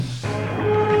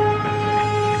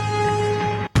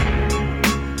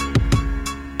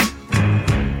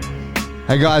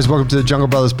Hey guys, welcome to the Jungle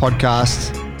Brothers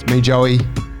podcast. It's me, Joey.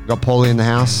 We got Paulie in the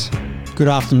house. Good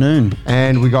afternoon.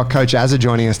 And we got Coach Azza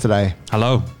joining us today.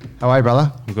 Hello. How are you, brother?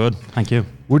 I'm good. Thank you.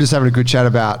 We're just having a good chat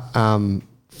about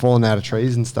falling out of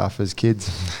trees and stuff as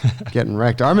kids, getting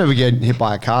wrecked. I remember getting hit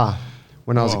by a car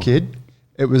when I was a kid.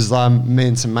 It was me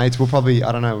and some mates. We're probably,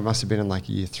 I don't know, we must have been in like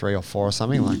year 3 or 4 or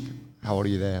something. Like, how old are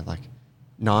you there? Like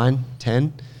 9,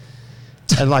 10?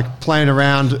 And like playing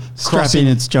around,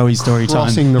 It's Joey's story time.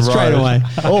 Crossing the road. Straight away.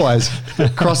 Always.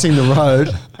 Crossing the road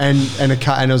and a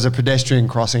car, and it was a pedestrian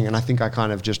crossing, and I think I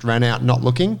kind of just ran out not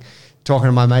looking, talking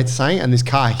to my mates saying, and this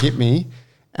car hit me,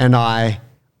 and I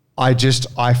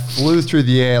flew through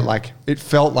the air, like it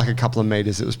felt like a couple of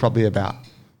meters. It was probably about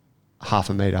half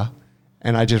a meter.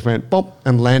 And I just went bump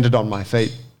and landed on my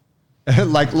feet. I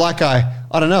don't know, it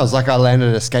was like I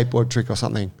landed a skateboard trick or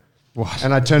something. What?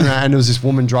 And I turned around and there was this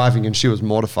woman driving and she was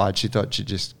mortified. She thought she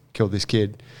just killed this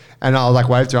kid. And I like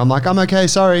waved to her. I'm like, I'm okay,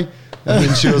 sorry. And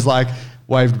then she was like,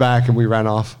 waved back and we ran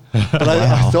off. But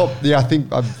I thought, I think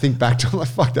back to, I'm like,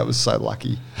 fuck, that was so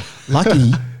lucky.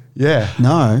 Lucky? Yeah.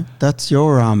 No, that's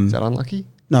your... Is that unlucky?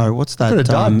 No, what's that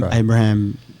died, bro.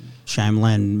 Abraham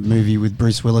Shamland movie with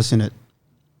Bruce Willis in it?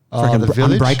 Oh, The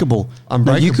Village? Unbreakable.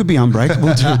 Unbreakable. No, you could be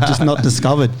unbreakable too, just not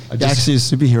discovered. You're actually a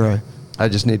superhero. I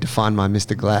just need to find my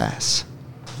Mr. Glass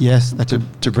Yes, that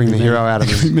to bring the hero out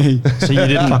of me. me. So you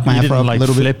didn't, Fuck my you afro didn't up like a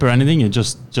little bit. flip or anything? You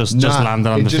just landed on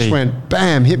the feet? It just went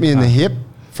bam, hit me in the hip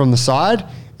from the side,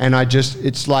 and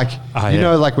it's like, you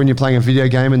know, like when you're playing a video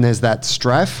game and there's that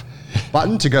strafe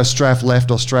button to go strafe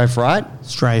left or strafe right?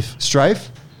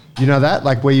 Strafe. You know that?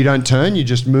 Like where you don't turn, you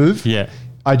just move? Yeah.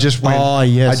 I just went, Oh,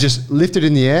 yes. I just lifted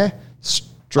in the air,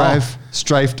 strafed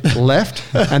left,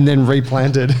 and then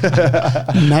replanted.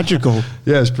 Magical.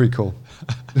 Yeah, it's pretty cool.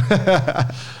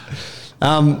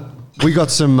 We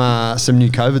got some new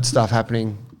COVID stuff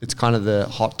happening. It's kind of the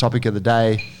hot topic of the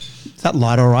day. Is that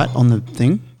light all right on the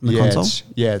thing, on the console?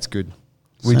 It's good.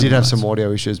 We did have some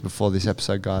audio issues before this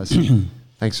episode, guys.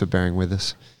 Thanks for bearing with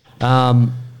us.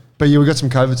 But yeah, we got some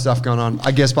COVID stuff going on.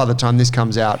 I guess by the time this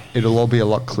comes out, it'll all be a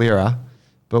lot clearer.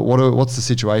 But what's the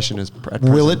situation at present?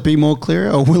 Will it be more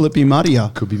clear or will it be muddier?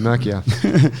 Could be murkier.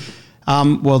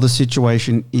 Well, the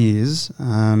situation is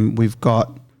we've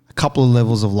got a couple of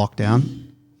levels of lockdown.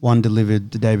 One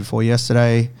delivered the day before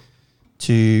yesterday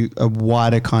to a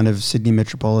wider kind of Sydney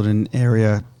metropolitan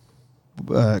area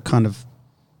kind of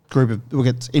group of, we'll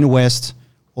get inner west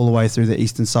all the way through the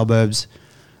eastern suburbs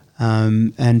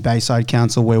and Bayside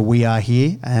Council where we are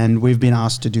here. And we've been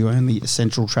asked to do only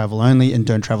essential travel only and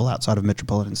don't travel outside of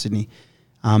metropolitan Sydney.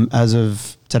 As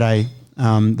of today,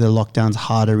 the lockdown's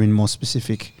harder in more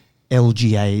specific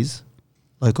LGAs,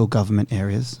 local government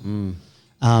areas.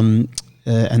 And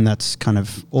that's kind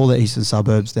of all the eastern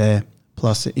suburbs there,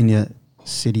 plus the inner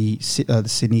city, the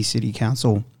Sydney City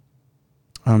Council.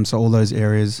 So all those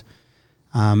areas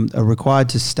are required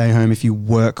to stay home if you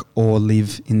work or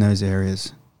live in those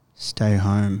areas. Stay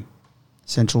home.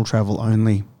 Essential travel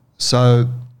only. So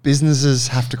businesses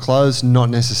have to close,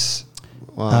 not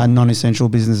non-essential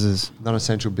businesses.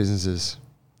 Non-essential businesses.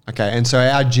 Okay, and so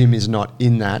our gym is not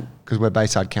in that because we're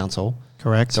Bayside Council.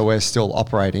 Correct. So we're still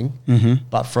operating. Mm-hmm.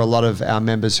 But for a lot of our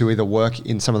members who either work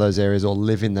in some of those areas or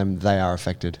live in them, they are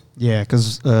affected. Yeah,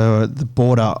 because the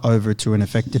border over to an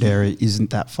affected area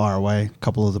isn't that far away, a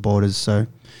couple of the borders. So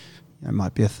it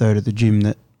might be a third of the gym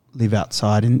that live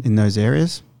outside in those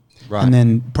areas. Right. And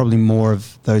then probably more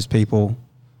of those people,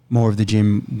 more of the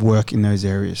gym work in those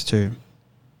areas too.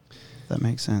 If that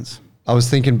makes sense. I was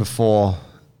thinking before,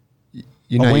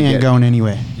 we ain't going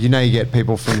anywhere. You know, you get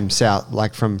people from south,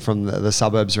 like from the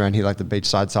suburbs around here, like the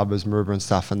beachside suburbs, Maroubra and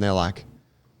stuff, and they're like,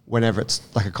 whenever it's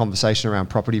like a conversation around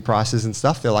property prices and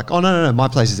stuff, they're like, oh, no, my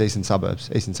place is eastern suburbs.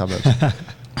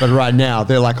 But right now,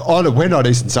 they're like, oh, no, we're not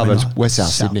eastern suburbs, we're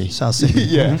South Sydney. South Sydney.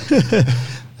 Yeah.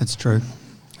 That's true.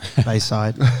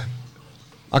 Bayside.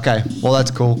 Okay, well,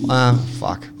 that's cool.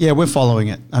 Fuck. Yeah, we're following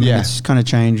it. I mean, it's kind of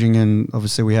changing, and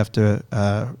obviously we have to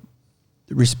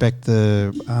respect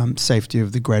the safety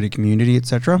of the greater community,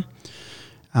 etc.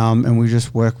 And we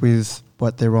just work with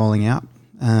what they're rolling out.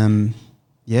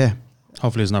 Yeah.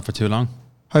 Hopefully it's not for too long.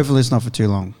 Hopefully it's not for too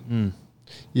long.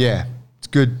 Yeah, it's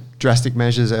good. Drastic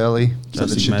measures early so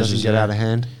that shit doesn't get out of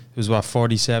hand. It was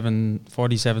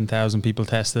 47,000 people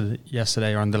tested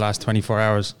yesterday or in the last 24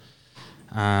 hours.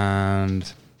 And I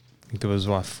think there was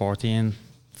 15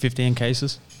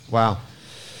 cases. Wow.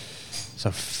 So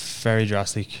very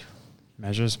drastic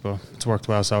measures, but it's worked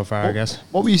well so far, I guess.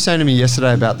 What were you saying to me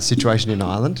yesterday about the situation in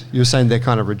Ireland? You were saying they're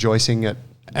kind of rejoicing at...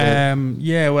 Ireland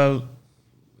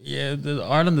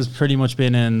has pretty much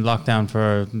been in lockdown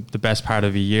for the best part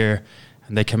of a year.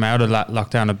 and they came out of that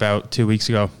lockdown about 2 weeks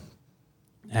ago.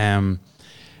 And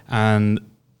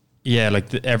yeah,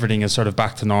 like everything is sort of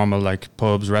back to normal, like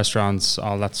pubs, restaurants,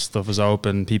 all that stuff is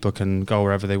open. People can go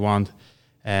wherever they want.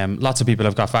 Lots of people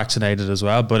have got vaccinated as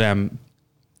well, but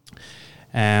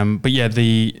yeah,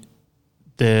 the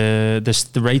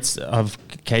rates of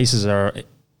cases are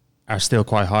still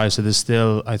quite high. So there's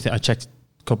still, I checked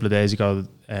a couple of days ago,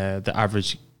 the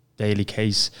average daily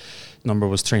case number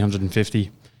was 350,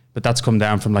 but that's come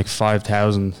down from like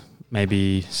 5,000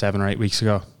 maybe 7 or 8 weeks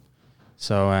ago.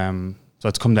 So so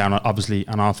it's come down obviously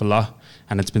an awful lot,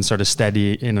 and it's been sort of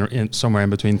steady in somewhere in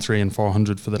between 300 and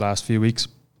 400 for the last few weeks.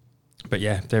 But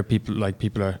yeah, people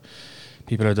are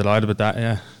delighted with that.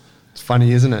 Yeah, it's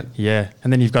funny, isn't it? Yeah,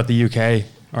 and then you've got the UK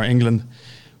or England,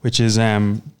 which is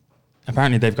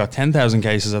apparently they've got 10,000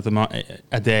 cases at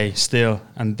a day still,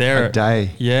 and they're a day.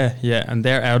 Yeah, and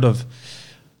they're out of.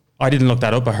 I didn't look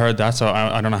that up. I heard that, so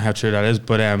I don't know how true that is.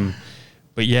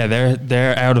 But yeah,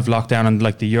 they're out of lockdown, and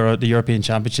like the European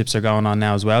Championships are going on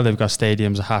now as well. They've got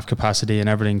stadiums at half capacity and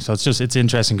everything. So it's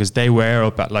interesting because they were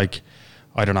up at like,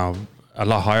 I don't know, a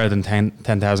lot higher than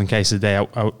 10,000 cases a day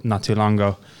out not too long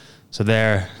ago. So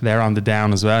they're on the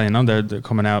down as well. You know, they're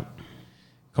coming out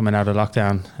of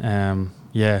lockdown.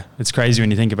 Yeah, it's crazy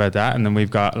when you think about that. And then we've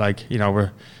got like, you know,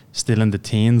 we're still in the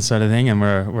teens sort of thing, and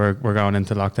we're going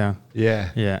into lockdown. Yeah.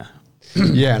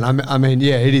 Yeah, and I mean,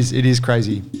 yeah, it is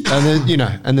crazy, and then, you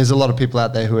know, and there's a lot of people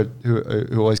out there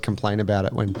who always complain about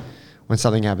it when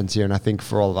something happens here. And I think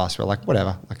for all of us, we're like,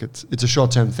 whatever, like it's a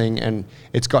short term thing, and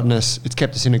it's kept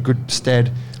us in a good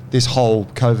stead, this whole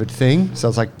COVID thing. So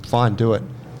it's like, fine, do it.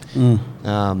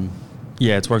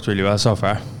 Yeah, it's worked really well so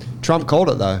far. Trump called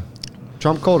it though.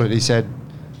 Trump called it. He said,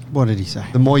 What did he say?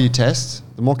 the more you test,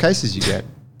 the more cases you get.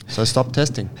 So stop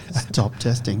testing. Stop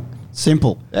testing.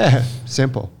 Simple. Yeah,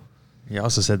 simple. He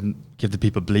also said give the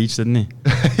people bleach, didn't he?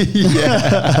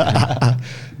 Yeah.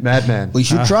 Madman. We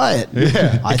should try it.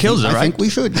 Yeah. I kills think, it, I right? think we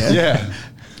should, yeah. Yeah.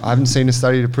 I haven't seen a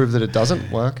study to prove that it doesn't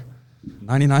work.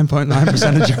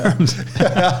 99.9% of germs.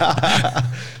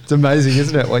 It's amazing,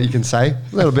 isn't it, what you can say?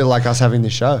 A little bit like us having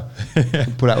this show. We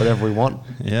can put out whatever we want.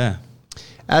 Yeah.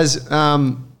 As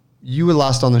you were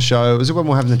last on the show, was it when we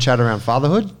were having the chat around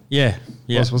fatherhood? Yeah.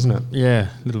 Wasn't it? Yeah,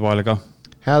 a little while ago.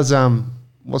 How's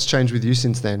what's changed with you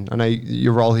since then? I know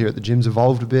your role here at the gym's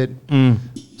evolved a bit.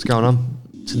 What's going on?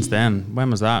 Since then,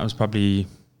 when was that? It was probably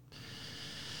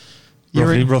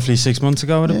roughly 6 months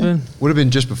ago. Would have been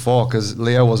just before, because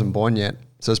Leo wasn't born yet.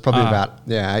 So it's probably about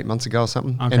 8 months ago or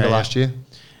something. Okay, end of last year.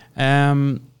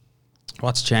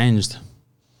 What's changed?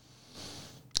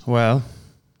 Well,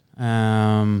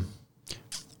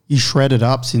 You shredded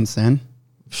up since then.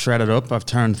 shredded up. I've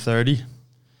turned 30.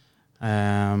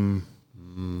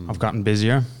 I've gotten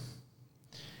busier.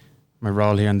 My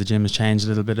role here in the gym has changed a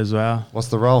little bit as well. What's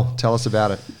the role? Tell us about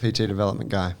it. PT development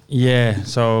guy. Yeah,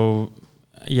 so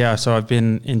I've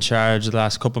been in charge the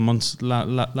last couple of months.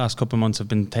 Last couple of months, I've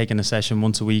been taking a session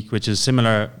once a week, which is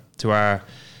similar to our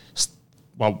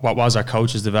what was our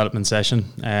coaches development session.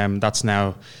 That's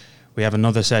now, we have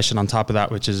another session on top of that,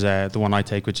 which is the one I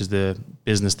take, which is the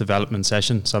business development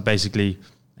session. So basically,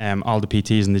 all the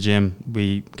PTs in the gym,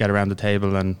 we get around the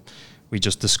table and we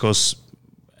just discuss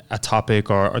a topic,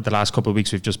 or the last couple of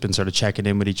weeks we've just been sort of checking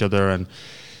in with each other and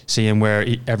seeing where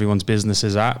everyone's business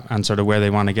is at and sort of where they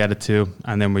want to get it to.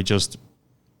 And then we just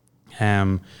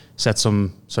set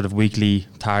some sort of weekly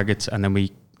targets, and then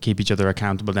we keep each other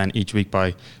accountable then each week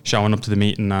by showing up to the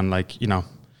meeting and, like, you know,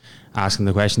 asking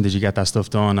the question, did you get that stuff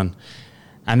done?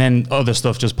 And then other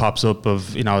stuff just pops up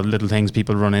of, you know, little things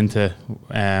people run into,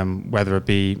 whether it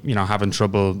be, you know, having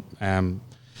trouble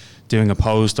doing a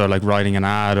post or like writing an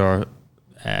ad, or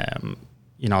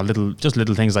you know,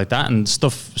 little things like that, and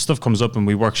stuff comes up and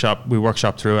we workshop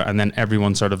through it, and then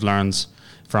everyone sort of learns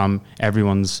from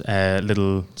everyone's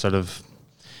little sort of,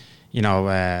 you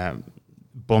know,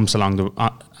 bumps along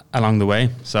the way.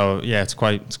 So yeah, it's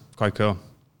quite cool.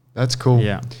 That's cool.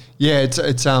 Yeah.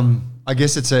 It's I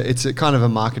guess it's a kind of a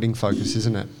marketing focus,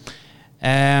 isn't it?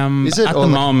 Is it at the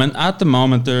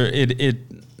moment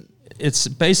it's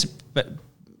basic.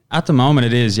 At the moment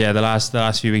it is, yeah, the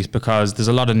last few weeks, because there's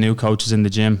a lot of new coaches in the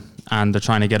gym and they're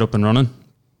trying to get up and running.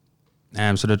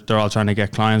 So they're all trying to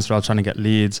get clients, they're all trying to get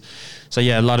leads. So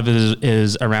yeah, a lot of it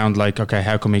is around like, okay,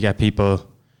 how can we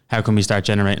start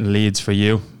generating leads for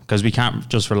you? Because we can't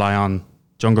just rely on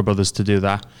Jungle Brothers to do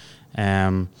that.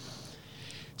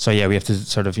 So yeah, we have to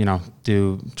sort of, you know,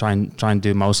 try and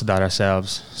do most of that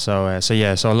ourselves. So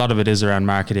a lot of it is around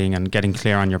marketing and getting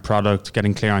clear on your product,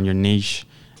 getting clear on your niche.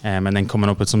 And then coming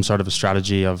up with some sort of a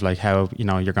strategy of like how, you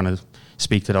know, you're going to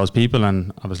speak to those people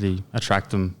and obviously attract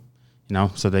them, you know,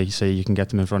 so you can get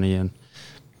them in front of you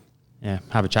and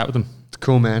have a chat with them. It's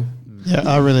cool, man. Yeah,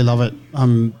 I really love it.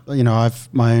 You know,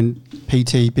 I've my own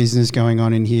PT business going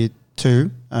on in here too,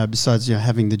 besides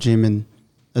having the gym and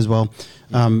as well.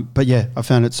 But yeah, I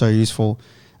found it so useful.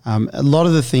 A lot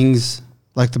of the things,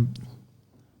 like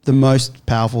the most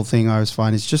powerful thing I always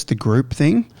find is just the group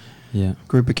thing. Yeah,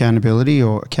 group accountability,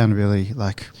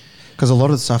 like, because a lot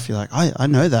of the stuff you're like, I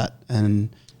know that, and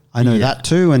I know that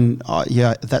too, and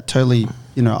that totally,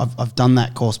 you know, I've done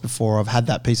that course before, I've had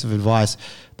that piece of advice,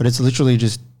 but it's literally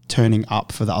just turning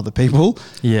up for the other people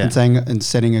and saying and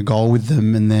setting a goal with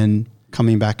them, and then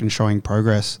coming back and showing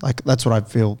progress. Like, that's what I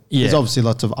feel. There's obviously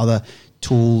lots of other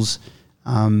tools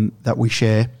that we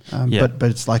share, but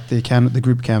it's like the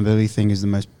group accountability thing is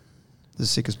the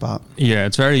sickest part. Yeah,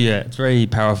 it's very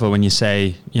powerful when you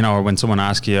say, you know, or when someone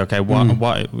asks you, okay,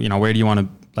 what you know, where do you want to,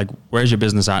 like, where's your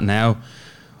business at now?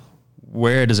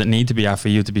 Where does it need to be at for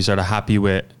you to be sort of happy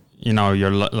with, you know,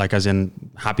 you're like, as in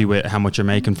happy with how much you're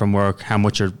making from work, how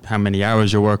many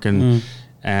hours you're working,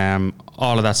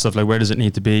 all of that stuff. Like, where does it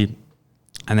need to be?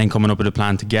 And then coming up with a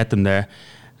plan to get them there,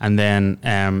 and then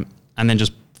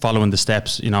just following the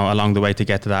steps, you know, along the way to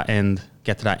get to that end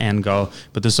goal.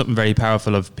 But there's something very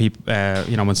powerful of people,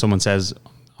 you know, when someone says,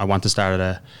 I want to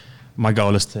start my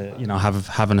goal is to, you know,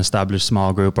 have an established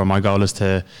small group, or my goal is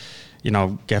to, you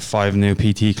know, get 5 new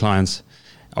PT clients,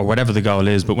 or whatever the goal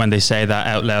is. But when they say that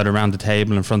out loud around the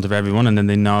table in front of everyone, and then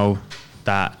they know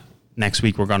that next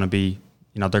week we're going to be,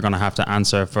 you know, they're going to have to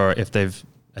answer for if they've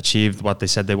achieved what they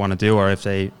said they want to do, or if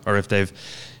they've,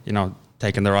 you know,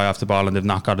 taken their eye off the ball and they've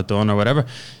not got it done or whatever.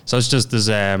 So it's just there's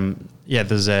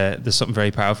something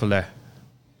very powerful there,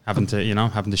 having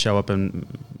to show up and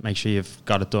make sure you've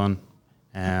got it done,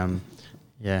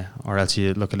 or else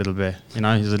you look a little bit, you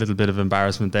know, there's a little bit of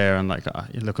embarrassment there, and like,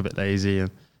 you look a bit lazy. And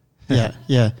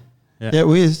did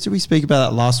we speak about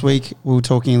that last week? We were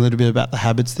talking a little bit about the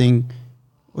habits thing.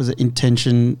 Was it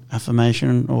intention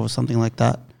affirmation or something like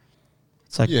that?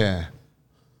 It's like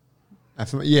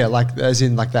like as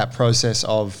in like that process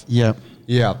of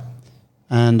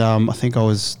and I think I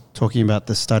was talking about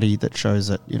the study that shows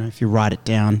that, you know, if you write it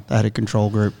down, they had a control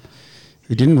group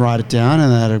who didn't write it down, and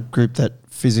they had a group that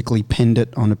physically penned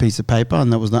it on a piece of paper,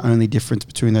 and that was the only difference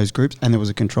between those groups, and there was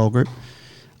a control group,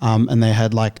 and they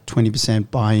had like 20%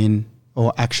 buy-in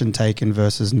or action taken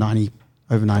versus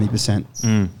over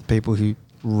 90% people who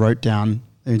wrote down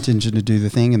their intention to do the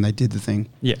thing, and they did the thing.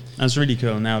 Yeah, that's really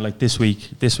cool. Now, like this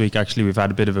week actually, we've had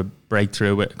a bit of a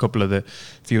breakthrough with a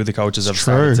few of the coaches have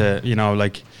started to, you know,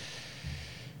 like,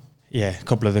 a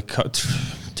couple of the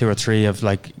 2 or 3 have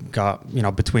like got, you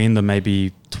know, between them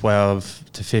maybe 12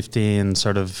 to 15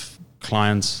 sort of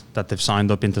clients that they've signed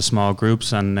up into small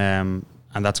groups, and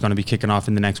that's going to be kicking off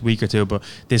in the next week or 2. But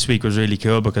this week was really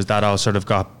cool because that all sort of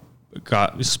got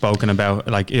spoken about,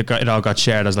 like it all got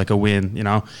shared as like a win, you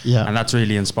know, and that's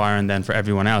really inspiring then for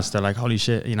everyone else. They're like, holy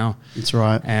shit, you know, it's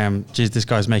right. Geez, this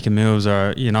guy's making moves,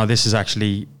 or, you know, this is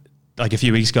actually, like a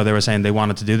few weeks ago they were saying they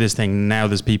wanted to do this thing. Now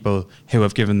there's people who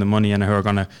have given them money and who are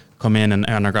going to come in and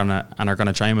are going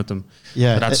to train with them.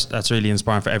 Yeah, but that's really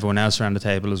inspiring for everyone else around the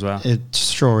table as well. It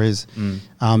sure is.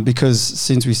 Because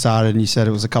since we started, and you said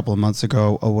it was a couple of months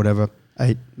ago or whatever,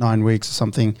 8-9 weeks or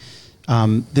something,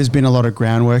 there's been a lot of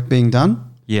groundwork being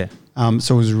done. Yeah.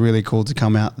 So it was really cool to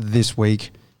come out this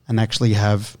week and actually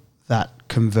have that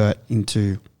convert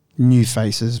into new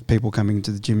faces, people coming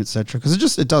to the gym, etc.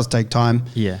 Because it does take time.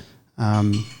 Yeah.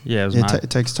 It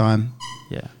takes time.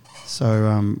 Yeah. So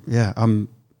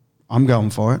I'm going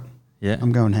for it. Yeah.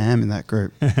 I'm going ham in that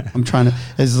group. I'm trying to.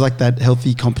 It's like that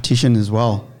healthy competition as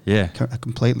well. Yeah.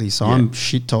 Completely. So I'm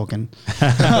shit talking.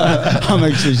 I'm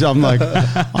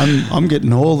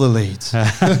getting all the leads.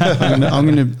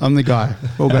 I'm the guy.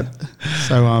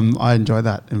 So I enjoy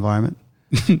that environment.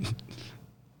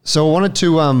 So I wanted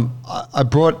to,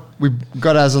 we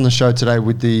got Az on the show today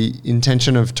with the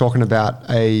intention of talking about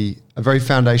a very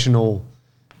foundational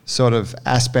sort of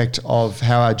aspect of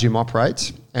how our gym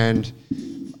operates. And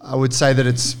I would say that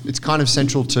it's kind of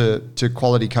central to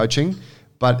quality coaching,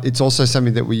 but it's also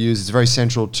something that we use. It's very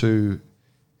central to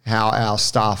how our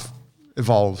staff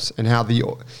evolves, and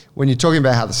when you're talking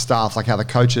about how the staff, like how the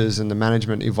coaches and the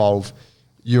management evolve,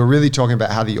 you're really talking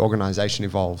about how the organization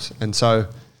evolves. And so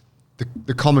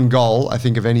the common goal, I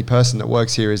think, of any person that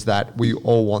works here is that we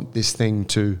all want this thing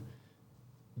to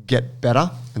get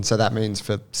better. And so that means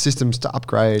for systems to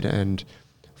upgrade and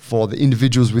for the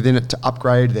individuals within it to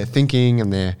upgrade their thinking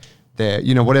and their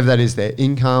you know, whatever that is, their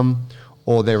income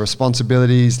or their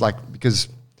responsibilities, like, because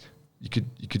you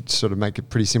could sort of make a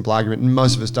pretty simple argument. And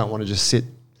most of us don't want to just sit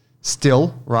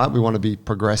still, right? We want to be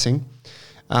progressing.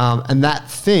 And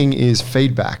that thing is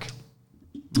feedback.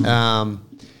 And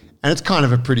it's kind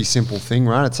of a pretty simple thing,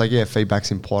 right? It's like, yeah,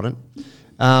 feedback's important.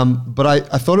 But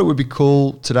I thought it would be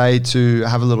cool today to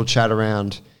have a little chat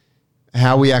around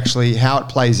how it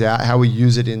plays out, how we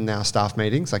use it in our staff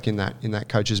meetings, like in that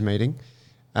coaches meeting.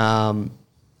 And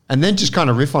then just kind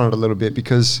of riff on it a little bit,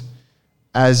 because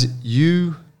as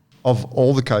you, of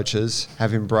all the coaches,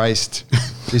 have embraced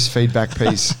this feedback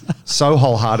piece so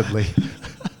wholeheartedly.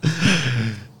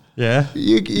 Yeah.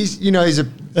 He's a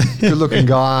good-looking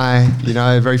guy,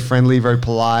 very friendly, very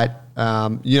polite,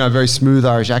 very smooth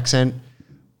Irish accent.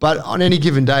 But on any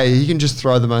given day, he can just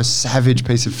throw the most savage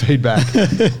piece of feedback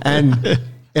and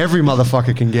every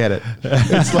motherfucker can get it.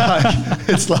 It's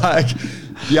like,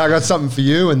 yeah, I got something for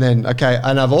you, and then, okay,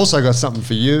 and I've also got something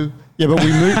for you. Yeah, but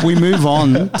we move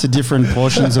on to different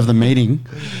portions of the meeting,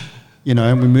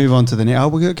 and we move on to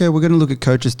we're going to look at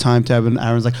coach's timetable, and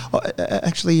Aaron's like,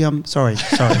 actually, sorry.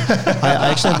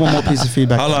 I actually have one more piece of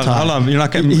feedback. Hold on, you're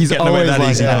not getting away that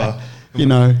easy.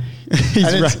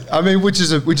 Which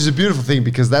is a beautiful thing,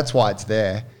 because that's why it's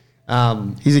there.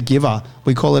 He's a giver.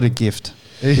 We call it a gift.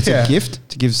 It's a gift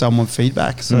to give someone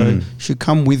feedback. So you should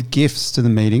come with gifts to the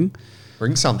meeting.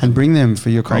 Bring something. And bring them for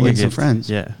your colleagues and friends.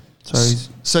 Yeah.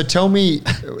 So tell me,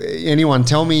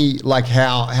 like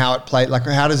how it played, like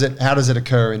how does it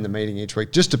occur in the meeting each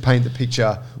week, just to paint the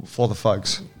picture for the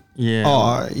folks. Yeah.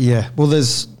 Oh yeah. Well,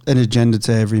 there's an agenda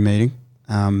to every meeting,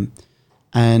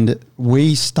 and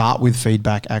we start with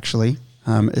feedback. Actually,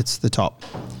 it's the top.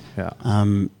 Yeah.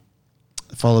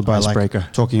 Followed by Icebreaker.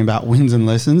 talking about wins and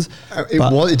lessons. It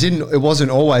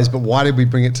wasn't always, but why did we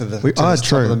bring it to the top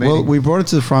of the meeting? Well, we brought it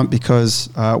to the front because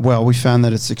we found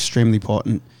that it's extremely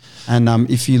important. And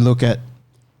if you look at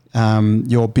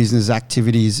your business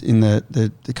activities in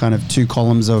the kind of two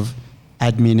columns of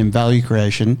admin and value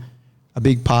creation, a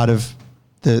big part of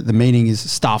the meeting is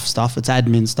staff stuff. It's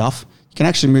admin stuff. You can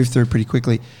actually move through pretty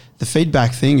quickly. The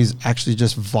feedback thing is actually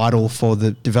just vital for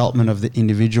the development of the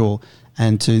individual,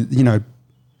 and to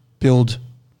build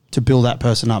that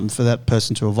person up and for that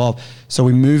person to evolve. So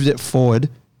we moved it forward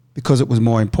because it was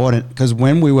more important, because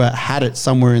when we had it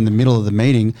somewhere in the middle of the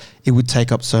meeting, it would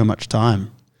take up so much time.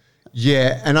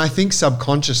 Yeah, and I think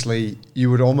subconsciously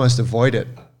you would almost avoid it.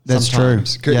 That's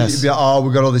sometimes. true. Yes. You'd be like,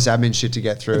 we've got all this admin shit to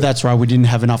get through. That's right. We didn't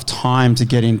have enough time to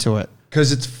get into it.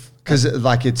 Because it's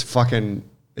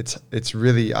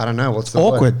really, I don't know, what's the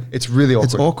awkward. word? It's really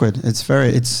awkward. It's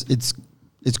awkward.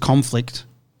 It's conflict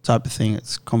type of thing.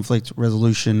 It's conflict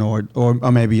resolution, or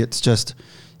maybe it's just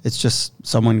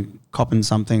someone copping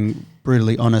something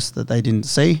brutally honest that they didn't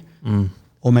see,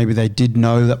 or maybe they did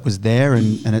know that was there,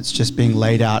 and it's just being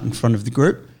laid out in front of the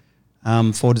group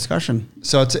for discussion.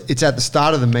 So it's at the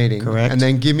start of the meeting, correct? And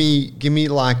then give me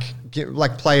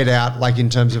play it out, like in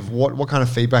terms of what kind of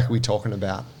feedback are we talking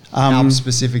about? How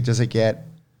specific does it get?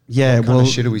 Yeah, what kind of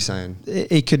shit are we saying?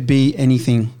 It could be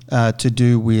anything to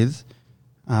do with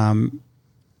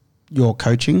your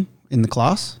coaching in the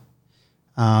class,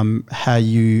 how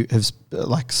you have,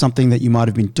 like something that you might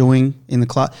have been doing in the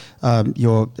class,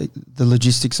 the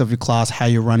logistics of your class, how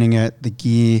you're running it, the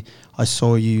gear. I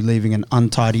saw you leaving an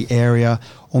untidy area,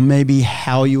 or maybe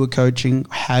how you were coaching,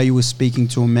 how you were speaking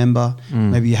to a member.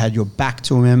 Maybe you had your back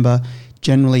to a member.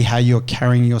 Generally, how you're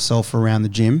carrying yourself around the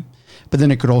gym. But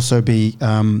then it could also be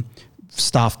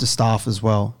staff to staff as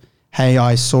well. Hey,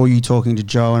 I saw you talking to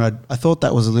Joe, and I thought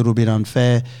that was a little bit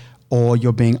unfair. Or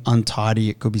you're being untidy.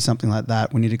 It could be something like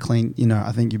that. We need to clean,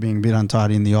 I think you're being a bit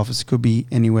untidy in the office. It could be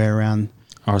anywhere around.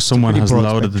 Or someone has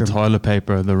loaded the toilet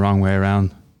paper the wrong way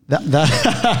around. That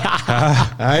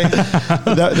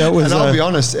was. And I'll be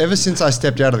honest, ever since I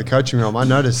stepped out of the coaching realm, I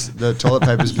noticed the toilet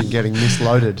paper's been geting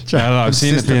misloaded. Yeah, I've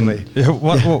seen it being.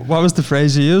 What was the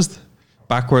phrase you used?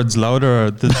 Backwards loader? Or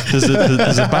is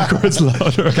it backwards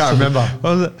loader? I can't remember.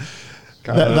 What was it?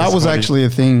 That was actually a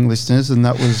thing, listeners, and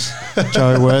that was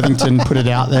Joe Worthington put it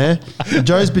out there.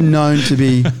 Joe's been known to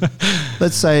be,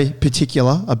 let's say,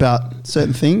 particular about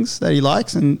certain things that he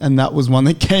likes, and that was one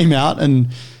that came out, and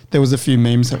there was a few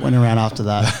memes that went around after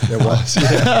that. There was.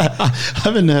 Yeah. I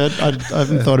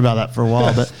haven't thought about that for a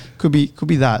while, but could be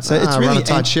that. So it's really run a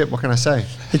tight ship. What can I say?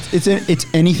 It's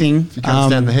anything. If you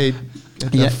can't stand the heat.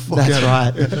 Yeah, that's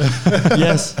right.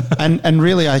 Yes, and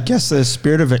really, I guess the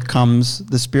spirit of it comes.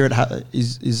 The spirit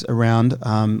is around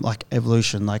like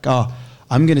evolution. Like,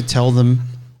 I'm going to tell them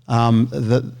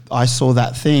that I saw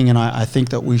that thing, and I think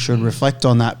that we should reflect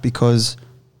on that because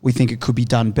we think it could be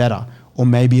done better, or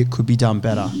maybe it could be done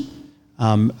better.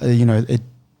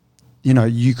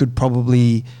 You could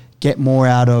probably get more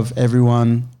out of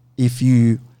everyone if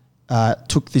you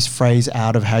took this phrase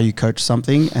out of how you coach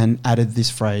something and added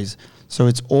this phrase. So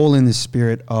it's all in the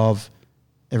spirit of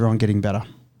everyone getting better.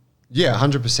 Yeah,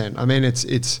 100%. I mean,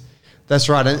 that's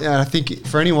right. And I think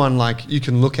for anyone, like you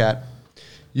can look at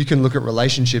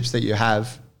relationships that you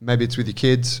have. Maybe it's with your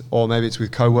kids, or maybe it's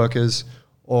with coworkers,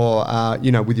 or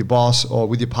with your boss, or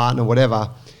with your partner, whatever.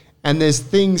 And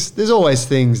there's always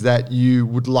things that you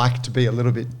would like to be a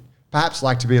little bit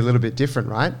different,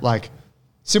 right? Like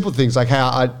simple things like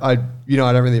how I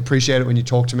don't really appreciate it when you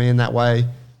talk to me in that way.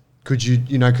 Could you,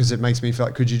 because it makes me feel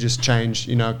like, could you just change,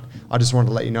 I just wanted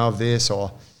to let you know of this,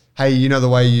 or hey, the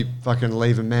way you fucking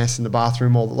leave a mess in the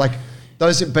bathroom, or like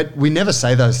those, but we never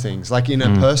say those things. Like in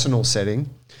a personal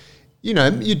setting,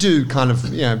 you do kind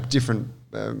of, different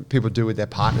people do with their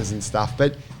partners and stuff,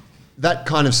 but that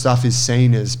kind of stuff is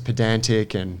seen as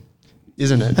pedantic, and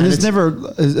isn't it? And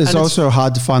it's also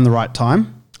hard to find the right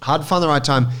time. Hard to find the right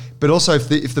time, but also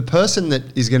if the person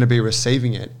that is going to be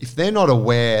receiving it, if they're not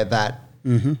aware that,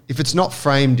 if it's not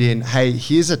framed in, hey,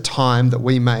 here's a time that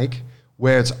we make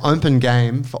where it's open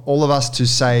game for all of us to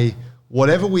say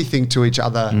whatever we think to each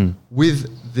other with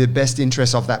the best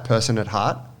interest of that person at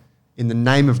heart, in the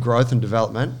name of growth and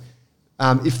development.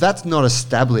 If that's not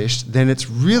established, then it's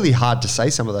really hard to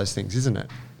say some of those things, isn't it?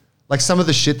 Like some of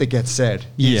the shit that gets said.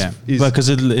 Because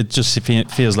it just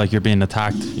feels like you're being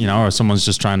attacked, or someone's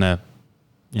just trying to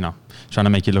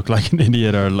make you look like an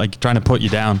idiot, or like trying to put you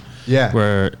down. Yeah.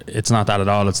 Where it's not that at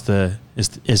all. It's the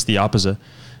opposite.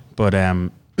 But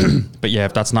but yeah,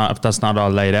 if that's not all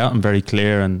laid out and very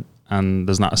clear, and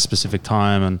there's not a specific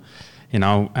time, and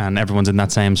and everyone's in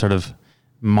that same sort of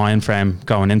mind frame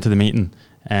going into the meeting.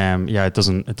 It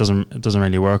doesn't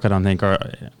really work, I don't think, or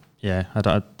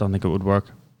I don't think it would work.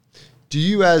 Do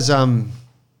you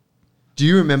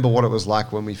remember what it was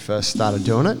like when we first started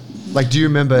doing it? Like, do you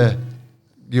remember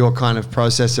your kind of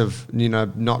process of,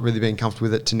 not really being comfortable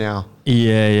with it to now?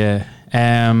 Yeah.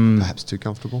 Perhaps too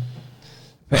comfortable.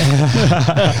 I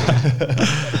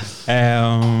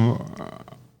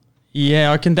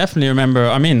can definitely remember.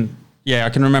 I mean, I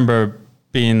can remember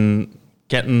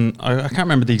getting, I can't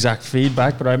remember the exact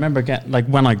feedback, but I remember getting, like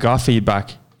when I got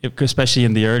feedback, especially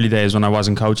in the early days when I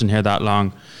wasn't coaching here that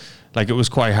long, like it was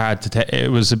quite hard to take. It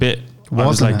was a bit, I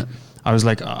was like,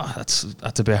 oh,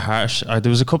 that's a bit harsh. There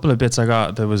was a couple of bits I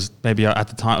got that was maybe at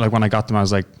the time, like when I got them, I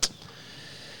was like,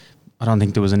 I don't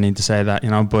think there was a need to say that,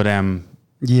 but but then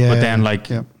there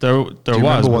Do you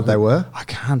remember what they were? I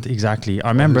can't exactly. I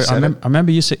remember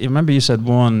you said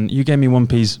one. You gave me one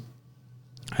piece,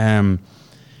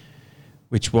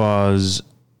 which was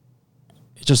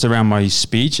just around my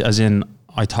speech, as in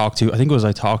I think it was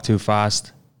I talk too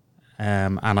fast,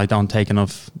 and I don't take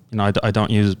enough. I don't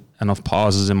use enough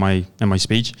pauses in my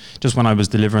speech. Just when I was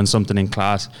delivering something in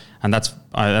class, and that's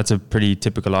a pretty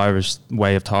typical Irish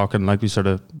way of talking. Like we sort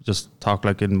of just talk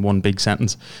like in one big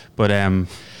sentence, but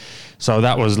so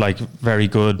that was like very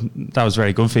good. That was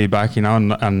very good feedback,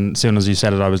 and as soon as you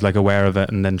said it, I was like aware of it,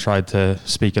 and then tried to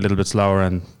speak a little bit slower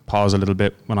and pause a little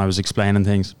bit when I was explaining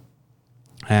things.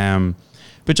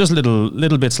 But just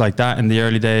little bits like that in the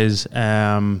early days.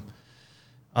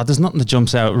 There's nothing that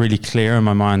jumps out really clear in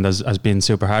my mind as being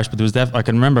super harsh, but there was I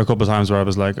can remember a couple of times where I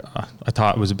was like, I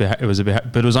thought it was a bit,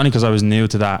 but it was only because I was new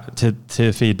to that,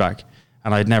 to feedback,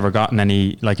 and I'd never gotten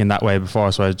any like in that way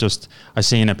before. So I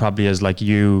seen it probably as like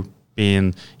you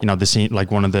being, the scene,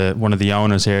 like one of the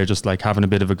owners here, just like having a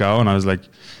bit of a go, and I was like,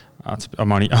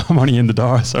 I'm only in the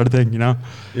door, sort of thing, Yeah.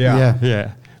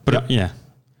 But I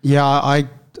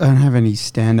don't have any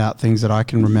standout things that I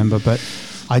can remember, but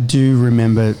I do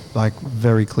remember like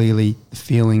very clearly the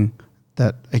feeling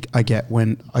that I get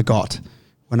when I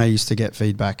used to get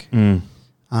feedback.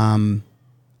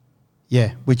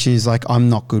 Which is like, I'm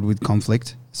not good with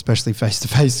conflict, especially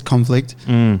face-to-face conflict.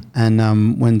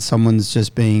 And when someone's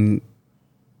just being,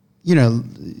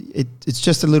 it's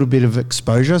just a little bit of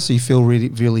exposure, so you feel really,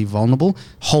 really vulnerable.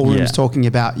 Whole room's talking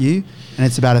about you, and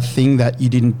it's about a thing that you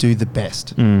didn't do the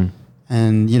best.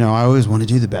 And, I always want to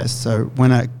do the best. So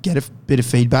when I get a bit of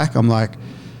feedback, I'm like,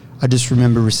 I just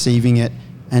remember receiving it,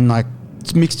 and like,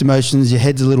 it's mixed emotions. Your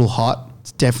head's a little hot.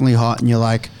 It's definitely hot. And you're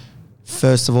like,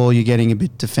 first of all, you're getting a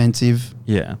bit defensive.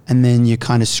 Yeah. And then you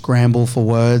kind of scramble for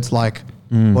words like,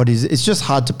 what is it? It's just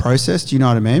hard to process. Do you know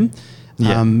what I mean?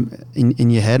 Yeah. In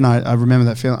your head. And I remember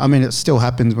that feeling. I mean, it still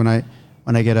happens when I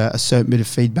get a certain bit of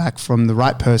feedback from the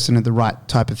right person at the right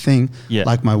type of thing. Yeah.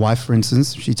 Like my wife, for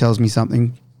instance, she tells me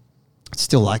something. It's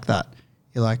still like that.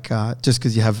 You're like, just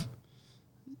because you have,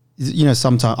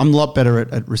 sometimes I'm a lot better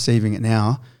at receiving it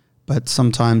now, but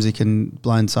sometimes it can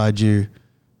blindside you,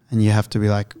 and you have to be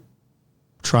like,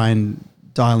 try and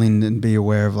dial in and be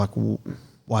aware of like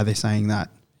why they're saying that,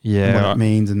 and what it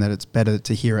means, and that it's better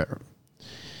to hear it.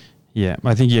 Yeah,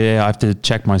 I think I have to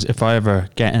check if I ever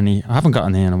get any. I haven't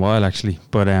gotten any in a while actually,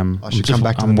 but I should come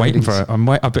back to I'm the waiting meetings.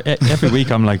 for it. Every week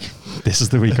I'm like, this is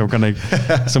the week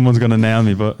someone's gonna nail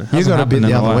me. But it You hasn't got a bit happened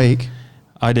in the a other while. week.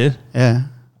 I did. Yeah.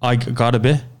 I got a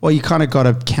bit. Well, you kind of got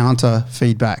a counter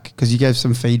feedback because you gave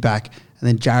some feedback and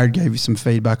then Jared gave you some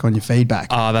feedback on your feedback.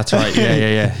 Oh, that's right.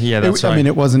 Yeah. That's right. I mean,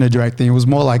 it wasn't a direct thing. It was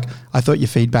more like, I thought your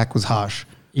feedback was harsh.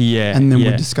 Yeah. And then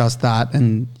yeah. we discussed that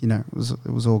and, it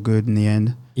was all good in the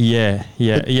end. Yeah.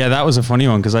 That was a funny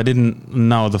one because I didn't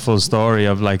know the full story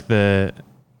of like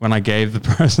when I gave the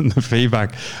person the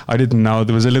feedback, I didn't know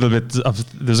there was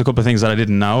there's a couple of things that I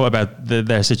didn't know about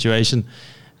their situation.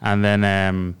 And then,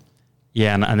 and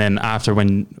then after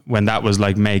when that was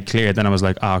like made clear, then I was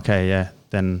like, oh, okay, yeah,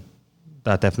 then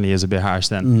that definitely is a bit harsh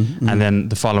then. Mm-hmm. And then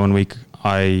the following week,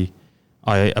 I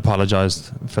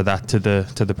apologized for that to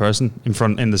the person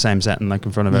in the same setting, like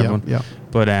in front of everyone. Yeah.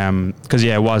 But because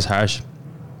it was harsh.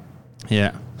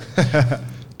 Yeah.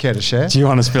 Care to share? Do you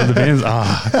want to spill the beans?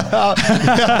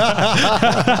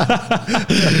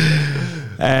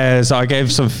 So I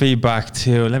gave some feedback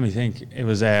to. Let me think.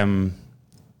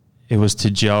 It was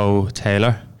to Joe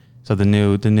Taylor, so the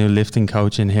new lifting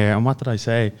coach in here. And what did I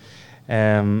say?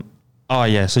 So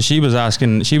she was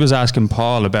asking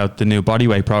Paul about the new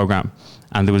bodyweight program,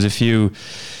 and there was a few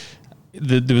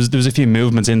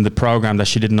movements in the program that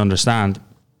she didn't understand.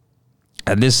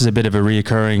 And this is a bit of a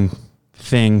reoccurring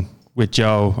thing with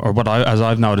Joe, or as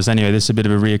I've noticed anyway. This is a bit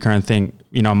of a reoccurring thing,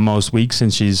 most weeks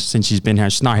since she's been here.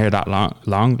 She's not here that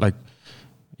long, like,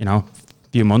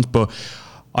 few months, but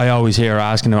I always hear her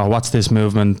asking her, what's this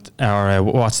movement, or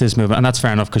what's this movement, and that's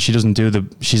fair enough because she doesn't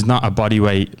she's not a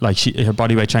bodyweight, like her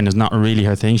bodyweight training is not really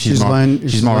her thing. She's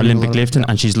more Olympic lifting,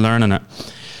 and she's learning it.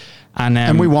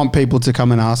 And we want people to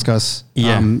come and ask us,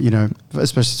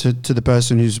 especially to the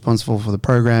person who's responsible for the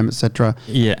program, etc.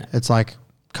 Yeah, it's like,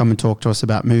 come and talk to us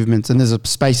about movements, and there's a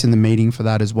space in the meeting for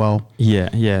that as well.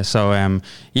 Yeah. So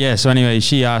anyway,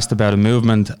 she asked about a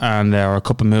movement, and there were a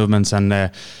couple of movements,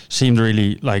 and seemed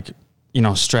really like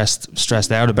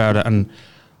stressed out about it. And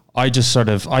I just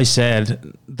I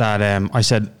said that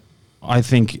I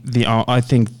think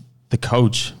the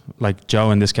coach, like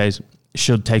Joe in this case,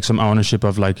 should take some ownership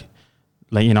of like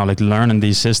learning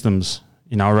these systems,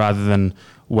 rather than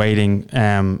waiting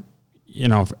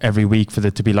every week for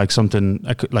it to be like something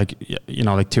like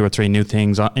 2 or 3 new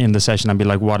things in the session, and be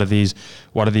like, what are these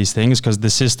things? Because the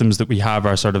systems that we have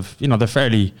are sort of, they're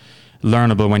fairly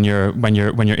learnable when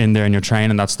you're in there and you're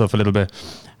training that stuff a little bit.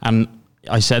 And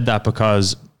I said that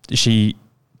because she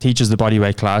teaches the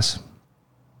bodyweight class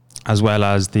as well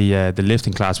as the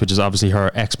lifting class, which is obviously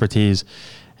her expertise.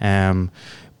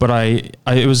 But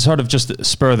it was sort of just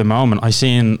spur of the moment. I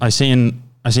seen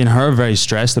her very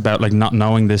stressed about like not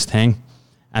knowing this thing,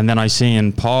 and then I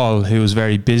seen Paul, who was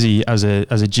very busy as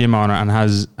a gym owner and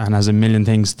has a million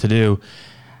things to do,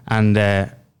 and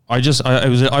I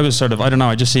was sort of, I don't know,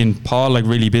 I just seen Paul like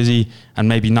really busy and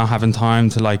maybe not having time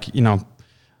to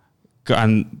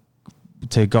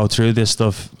go through this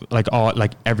stuff like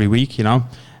every week, and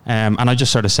I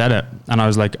just sort of said it, and I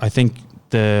was like, I think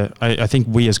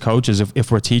we as coaches,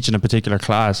 if we're teaching a particular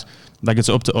class, like it's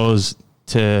up to us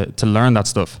to learn that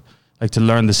stuff, like to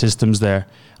learn the systems there.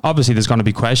 Obviously there's going to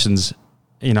be questions,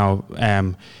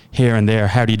 here and there,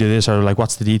 how do you do this, or like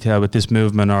what's the detail with this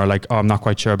movement, or like, oh, I'm not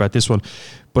quite sure about this one.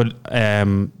 But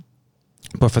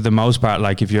for the most part,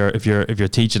 like if you're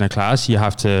teaching a class, you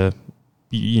have to,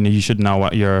 you should know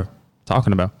what you're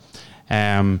talking about.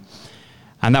 And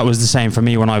that was the same for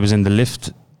me when I was in the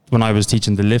lift, when I was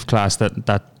teaching the lift class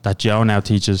that Joe now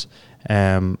teaches.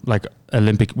 Like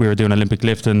we were doing Olympic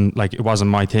lifting, like it wasn't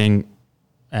my thing.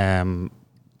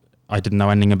 I didn't know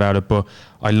anything about it, but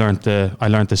I learned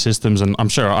the systems, and I'm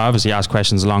sure I obviously asked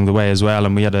questions along the way as well.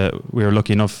 And we were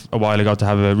lucky enough a while ago to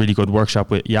have a really good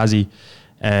workshop with Yazzie,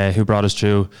 who brought us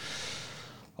through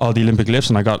all the Olympic lifts,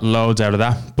 and I got loads out of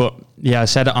that. But yeah, I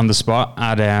said it on the spot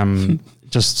at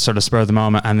just sort of spur of the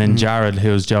moment. And then Jared,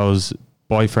 who's Joe's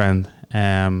boyfriend,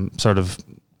 sort of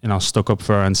stuck up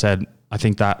for her and said, I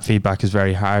think that feedback is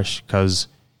very harsh because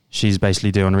she's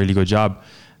basically doing a really good job.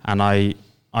 And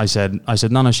I said,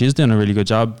 no, she's doing a really good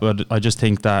job, but I just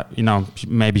think that,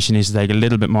 maybe she needs to take a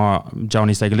little bit more, Joe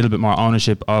needs to take a little bit more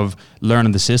ownership of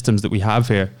learning the systems that we have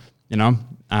here,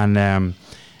 and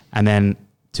then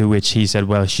to which he said,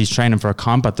 well, she's training for a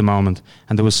comp at the moment.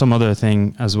 And there was some other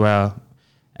thing as well.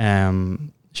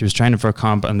 She was training for a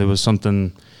comp, and there was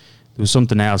something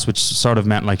else, which sort of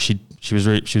meant like she was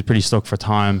pretty stuck for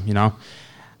time,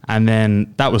 And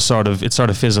then that was sort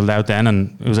of fizzled out then,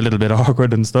 and it was a little bit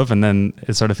awkward and stuff. And then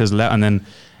it sort of fizzled out, and then,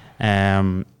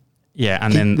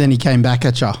 then he came back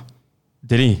at you.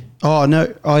 Did he? Oh no,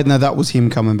 that was him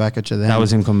coming back at you then. That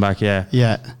was him coming back, yeah.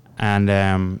 Yeah. And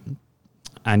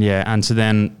so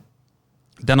then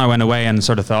I went away and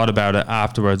sort of thought about it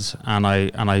afterwards, and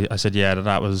I said, yeah,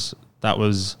 that was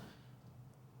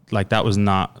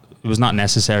not, it was not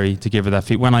necessary to give her that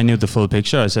feed. When I knew the full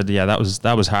picture, I said, yeah, that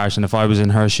was harsh. And if I was in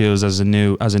her shoes as a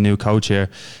new coach here,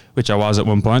 which I was at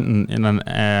one point, and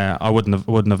I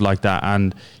wouldn't have liked that.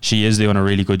 And she is doing a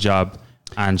really good job,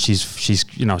 and she's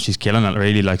killing it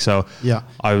really. Like, so yeah,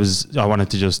 I wanted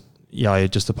to just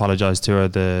apologize to her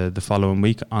the following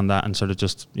week on that, and sort of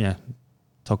just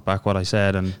took back what I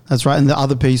said. And that's right. And the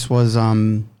other piece was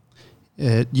to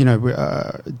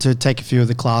take a few of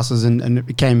the classes, and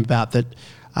it came about that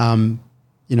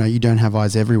you don't have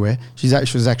eyes everywhere. She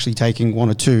was actually taking 1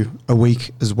 or 2 a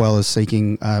week, as well as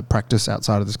seeking practice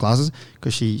outside of those classes,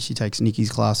 because she takes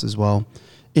Nikki's class as well,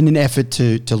 in an effort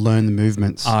to learn the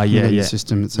movements, the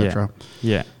system, etc.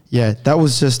 Yeah, that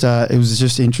was just it was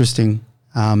just interesting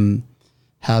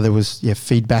how there was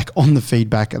feedback on the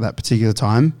feedback at that particular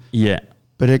time. Yeah,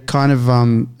 but it kind of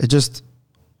it just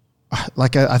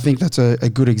like I think that's a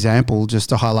good example just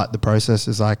to highlight the process.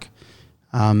 Is like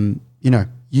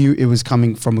it was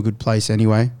coming from a good place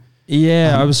anyway.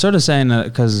 Yeah, I was sort of saying that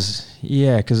because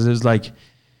there's like,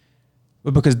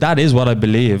 because that is what I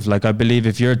believe. Like, I believe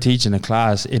if you're teaching a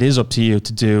class, it is up to you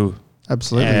to do,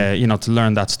 absolutely, to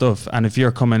learn that stuff. And if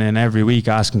you're coming in every week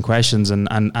asking questions and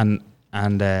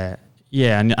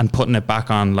putting it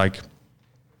back on, like,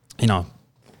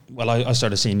 I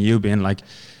started seeing you being like,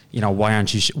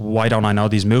 why don't I know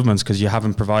these movements? Because you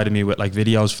haven't provided me with like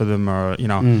videos for them, or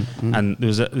and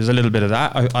there's a little bit of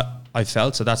that I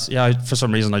felt. So that's for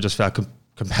some reason I just felt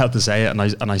compelled to say it,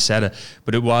 and I said it,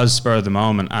 but it was spur of the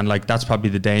moment, and like that's probably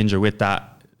the danger with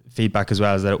that feedback as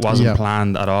well, is that it wasn't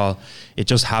planned at all. It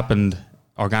just happened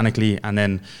organically, and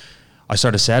then I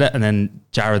sort of said it, and then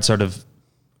Jared sort of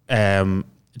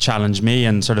challenged me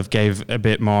and sort of gave a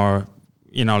bit more,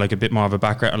 like a bit more of a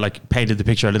background, like painted the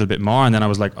picture a little bit more. And then I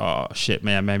was like, oh shit,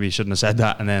 man, maybe you shouldn't have said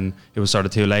that. And then it was sort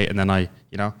of too late. And then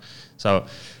so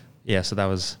that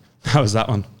was that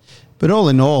one. But all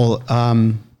in all,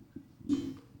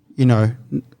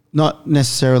 not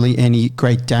necessarily any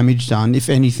great damage done. If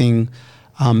anything,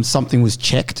 something was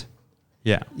checked.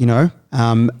 Yeah.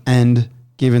 And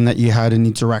given that you had an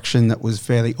interaction that was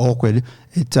fairly awkward,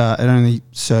 it only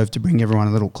served to bring everyone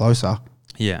a little closer.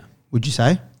 Yeah. Would you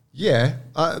say? Yeah,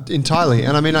 entirely.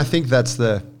 And I mean, I think that's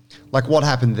what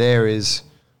happened there is,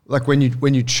 like, when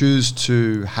you choose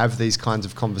to have these kinds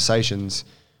of conversations,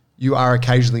 you are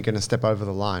occasionally going to step over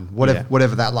the line,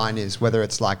 whatever that line is, whether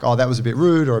it's like, oh, that was a bit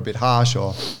rude or a bit harsh,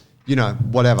 or,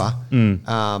 whatever,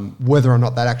 whether or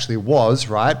not that actually was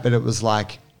right. But it was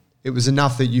like, it was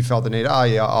enough that you felt the need,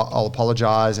 I'll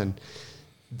apologize. And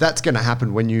that's going to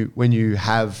happen when you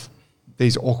have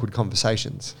these awkward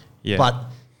conversations. Yeah. But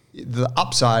the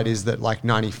upside is that like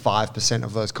 95%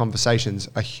 of those conversations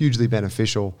are hugely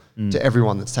beneficial to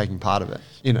everyone that's taking part of it.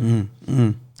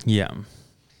 Yeah.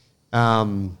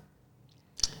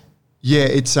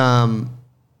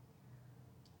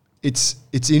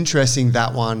 It's interesting,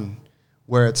 that one,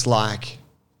 where it's like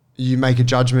you make a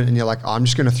judgment and you're like, I'm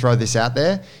just going to throw this out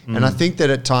there. And I think that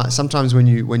at times, sometimes when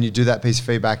you do that piece of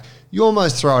feedback, you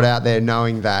almost throw it out there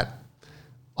knowing that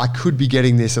I could be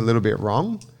getting this a little bit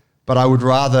wrong, but I would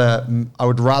rather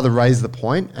raise the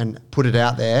point and put it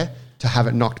out there to have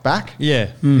it knocked back.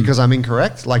 Yeah. Because I'm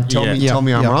incorrect. Like, tell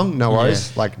me I'm wrong. No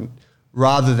worries. Yeah. Like,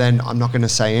 rather than I'm not going to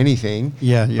say anything.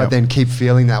 But then keep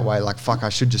feeling that way. Like, fuck, I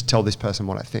should just tell this person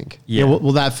what I think. Yeah.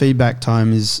 Well, that feedback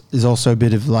time is also a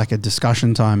bit of like a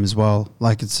discussion time as well.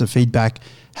 Like, it's a feedback.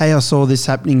 Hey, I saw this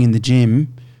happening in the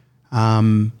gym.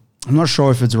 I'm not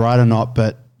sure if it's right or not,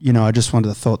 but I just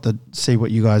wanted to see what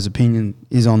you guys' opinion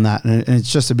is on that. And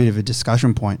it's just a bit of a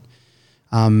discussion point,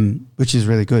 which is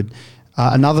really good.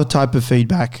 Another type of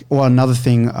feedback, or another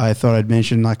thing I thought I'd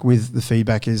mention, like with the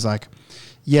feedback, is like,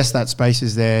 yes, that space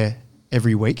is there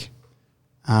every week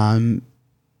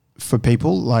for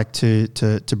people, like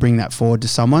to bring that forward to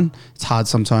someone. It's hard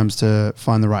sometimes to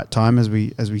find the right time, as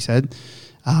we said.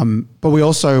 But we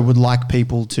also would like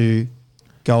people to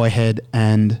go ahead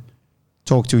and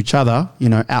talk to each other,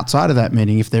 outside of that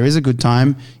meeting. If there is a good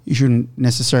time, you shouldn't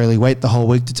necessarily wait the whole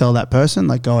week to tell that person.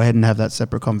 Like, go ahead and have that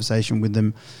separate conversation with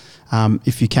them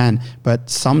if you can. But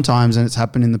sometimes, and it's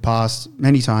happened in the past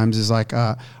many times, is like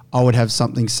I would have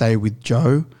something, say, with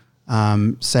Joe.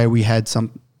 Say we had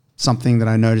something that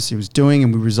I noticed he was doing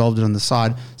and we resolved it on the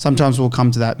side. Sometimes we'll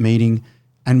come to that meeting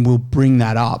and we'll bring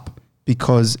that up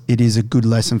because it is a good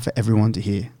lesson for everyone to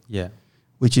hear. Yeah.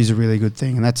 Which is a really good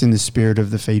thing. And that's in the spirit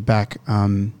of the feedback.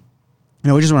 We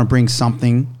just want to bring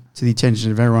something to the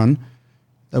attention of everyone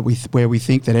that where we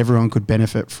think that everyone could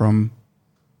benefit from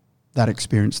that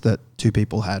experience that two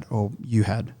people had or you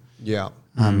had. Yeah.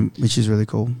 Which is really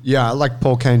cool. Yeah, like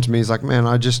Paul came to me, he's like, man,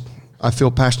 I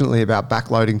feel passionately about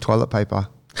backloading toilet paper.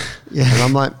 Yeah. And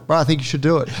I'm like, bro, I think you should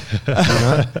do it. You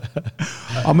know?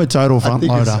 I'm a total front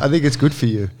loader. I think it's good for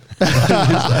you.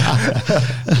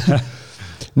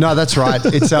 No, that's right.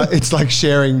 It's like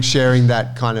sharing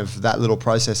that kind of that little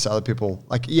process to other people.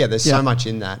 Like, yeah, there's so much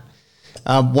in that.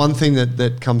 One thing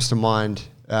that comes to mind,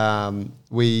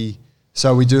 we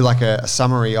do like a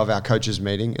summary of our coaches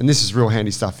meeting, and this is real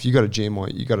handy stuff. If you got a gym or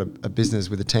you got a business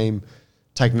with a team,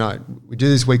 take note. We do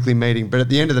this weekly meeting, but at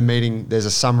the end of the meeting, there's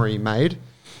a summary made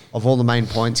of all the main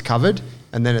points covered,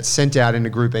 and then it's sent out in a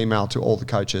group email to all the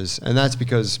coaches. And that's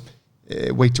because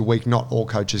week to week, not all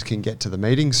coaches can get to the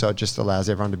meeting, so it just allows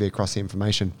everyone to be across the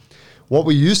information. What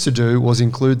we used to do was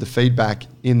include the feedback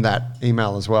in that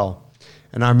email as well.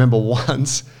 And I remember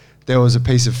once there was a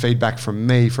piece of feedback from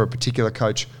me for a particular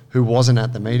coach who wasn't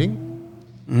at the meeting.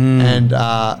 And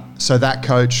so that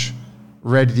coach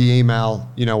read the email,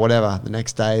 whatever, the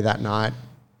next day, that night,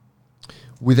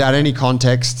 without any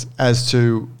context as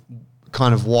to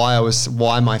kind of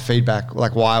why my feedback,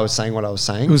 like why I was saying what I was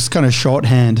saying. It was kind of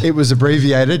shorthand. It was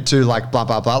abbreviated to like blah,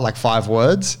 blah, blah, like 5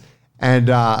 words. And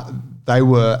they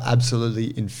were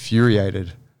absolutely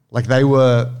infuriated. Like they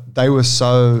were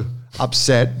so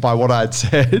upset by what I had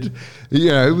said.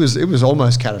 It was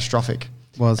almost catastrophic.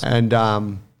 And,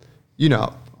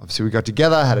 obviously we got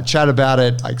together, had a chat about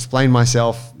it. I explained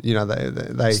myself,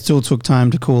 they still took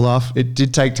time to cool off. It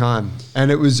did take time.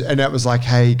 And that was like,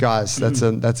 hey guys, that's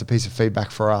a piece of feedback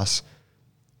for us.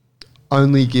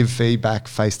 Only give feedback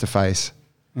face to face.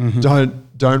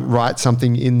 Don't write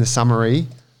something in the summary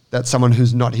that someone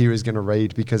who's not here is going to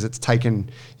read, because it's taken,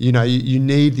 you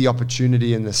need the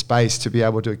opportunity and the space to be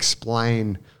able to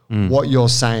explain what you're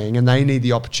saying, and they need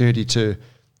the opportunity to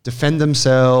defend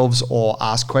themselves or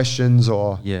ask questions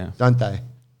don't they?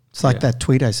 It's like that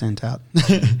tweet I sent out.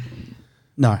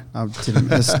 No, I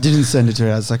didn't send it to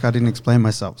her. I was like, I didn't explain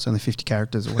myself. It's only 50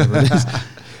 characters or whatever it is.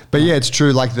 But yeah, it's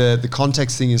true. Like the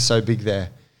context thing is so big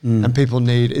there, and people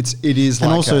need it is,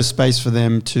 and like also a space for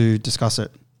them to discuss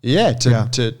it. Yeah,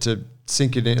 to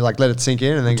sink it in, like let it sink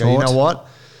in, and then go, you know what?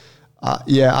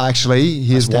 Actually,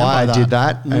 here's why I did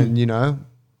that, and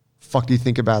fuck do you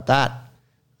think about that?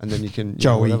 And then you can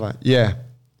Joey. Whatever. Yeah,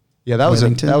 that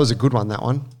was a good one. That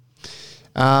one.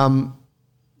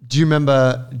 Do you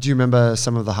remember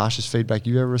some of the harshest feedback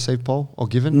you ever received, Paul, or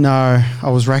given? No, I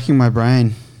was racking my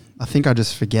brain. I think I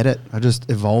just forget it. I just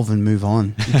evolve and move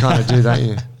on. You kind of do, don't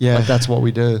you? Yeah, like that's what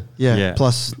we do. Yeah.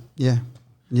 Plus, you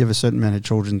have a certain amount of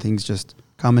children. Things just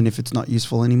come, and if it's not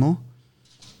useful anymore,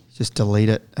 just delete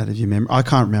it out of your memory. I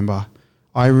can't remember.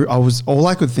 I was all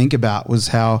I could think about was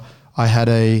how I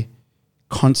had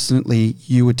constantly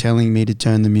you were telling me to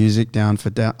turn the music down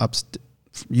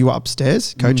you were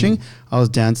upstairs coaching, I was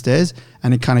downstairs,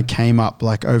 and it kind of came up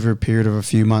like over a period of a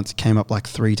few months, it came up like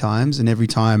 3 times, and every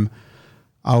time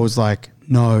I was like,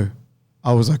 no,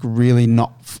 I was like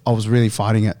I was really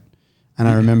fighting it. And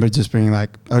I remember just being like,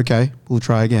 okay, we'll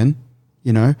try again,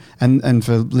 and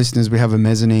for listeners, we have a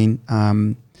mezzanine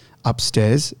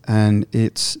upstairs, and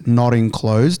it's not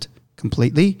enclosed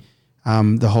completely.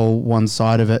 The whole one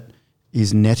side of it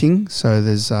is netting. So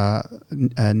there's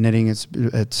netting. It's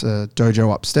a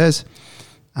dojo upstairs,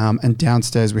 and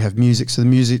downstairs we have music. So the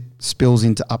music spills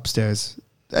into upstairs.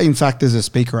 In fact, there's a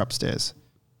speaker upstairs.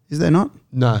 Is there not?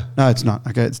 No, it's not.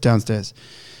 Okay, it's downstairs.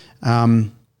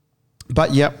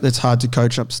 But yep, it's hard to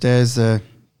coach upstairs.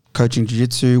 Coaching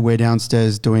jiu-jitsu, we're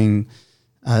downstairs doing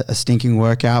a stinking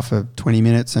workout for 20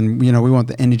 minutes, and we want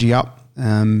the energy up.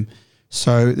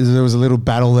 So there was a little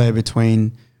battle there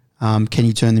between can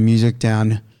you turn the music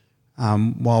down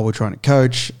while we're trying to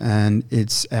coach, and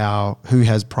it's our who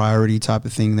has priority type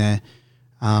of thing there.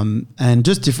 And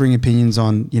just differing opinions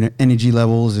on energy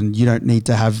levels, and you don't need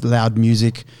to have loud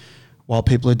music while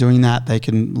people are doing that. They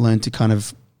can learn to kind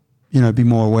of be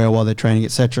more aware while they're training,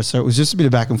 etc. So it was just a bit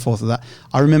of back and forth of that.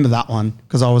 I remember that one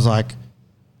because I was like,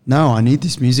 no, I need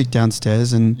this music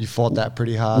downstairs, and you fought that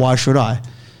pretty hard. Why should I?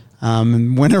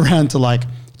 And went around to like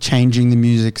changing the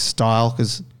music style,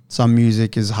 because some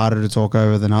music is harder to talk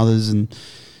over than others. And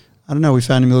I don't know, we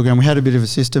found a middle ground. We had a bit of a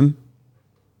system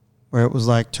where it was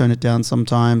like, turn it down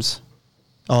sometimes.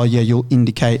 Oh yeah, you'll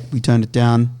indicate we turned it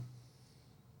down.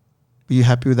 Were you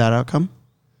happy with that outcome?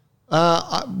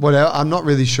 I'm not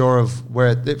really sure of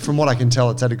where from what I can tell,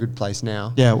 it's at a good place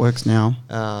now. Yeah, it works now.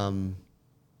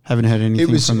 Haven't heard anything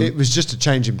from them. It was just a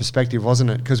change in perspective,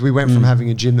 wasn't it? Because we went from having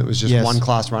a gym that was just Yes. one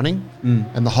class running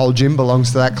and the whole gym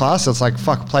belongs to that class. So it's like,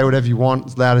 fuck, play whatever you want,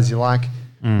 as loud as you like,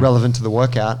 relevant to the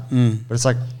workout. But it's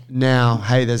like now,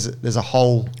 hey, there's a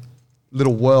whole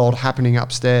little world happening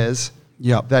upstairs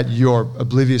Yep. that you're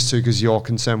oblivious to because you're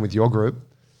concerned with your group.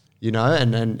 You know,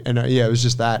 and yeah, it was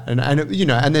just that, and you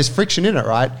know, and there's friction in it,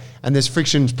 right? And there's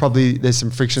there's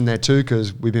some friction there too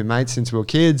because we've been mates since we were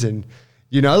kids, and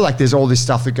you know, like there's all this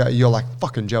stuff that you're like,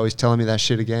 fucking Joey's telling me that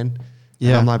shit again. Yeah.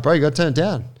 And I'm like, bro, you got to turn it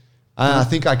down. I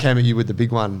think I came at you with the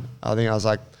big one. I think I was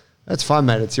like, that's fine,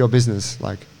 mate. It's your business.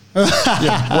 Like,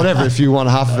 yeah, whatever. If you want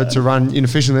half of it to run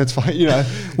inefficiently, that's fine. You know.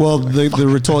 Well, the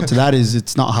retort to that is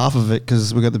it's not half of it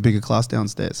because we got the bigger class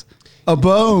downstairs. Oh,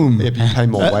 boom. Yeah, but you pay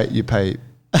more weight. You pay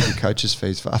your coach's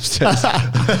fees for upstairs.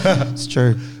 It's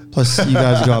true. Plus, you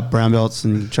guys got brown belts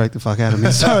and choke the fuck out of me.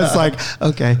 So it's like,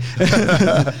 okay.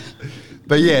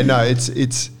 But yeah, no,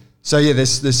 it's so yeah.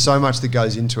 There's so much that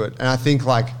goes into it, and I think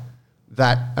like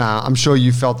that. I'm sure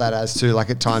you felt that as too. Like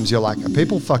at times you're like, are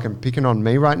people fucking picking on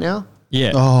me right now?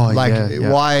 Yeah. Oh, Like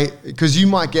yeah. why? Because you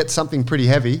might get something pretty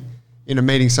heavy in a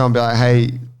meeting. Someone be like,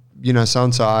 hey, you know, so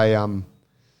and so,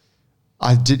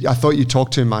 I thought you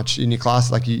talked too much in your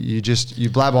class. Like you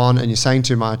blab on and you're saying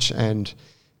too much and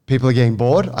people are getting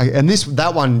bored.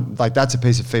 That one, like that's a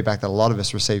piece of feedback that a lot of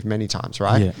us receive many times,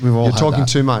 right? Yeah. We've all You're had talking that.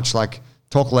 too much, like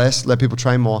talk less, let people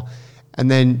train more. And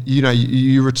then, you know,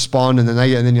 you respond and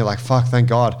then you're like, fuck, thank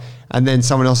God. And then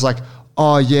someone else is like,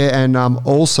 oh yeah. And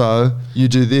also you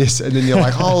do this. And then you're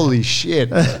like, holy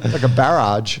shit, like a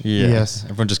barrage. Yeah. Yes.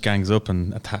 Everyone just gangs up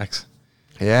and attacks.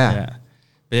 Yeah. Yeah.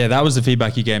 But yeah, that was the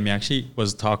feedback you gave me actually,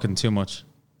 was talking too much.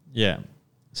 Yeah.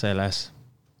 Say less.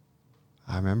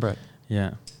 I remember it.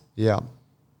 Yeah. Yeah.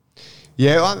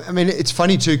 Yeah, I mean, it's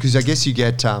funny too because I guess you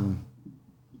get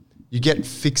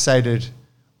fixated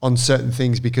on certain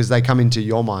things because they come into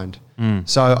your mind.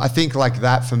 So I think like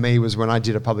that for me was when I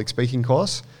did a public speaking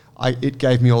course. It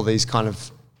gave me all these kind of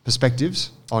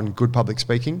perspectives on good public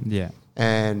speaking. Yeah.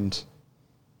 And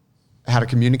how to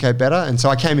communicate better. And so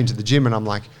I came into the gym and I'm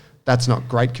like, that's not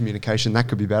great communication. That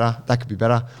could be better. That could be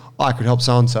better. I could help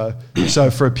so-and-so. So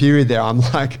for a period there, I'm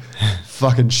like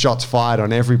fucking shots fired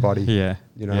on everybody. Yeah.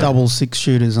 You know? Double 6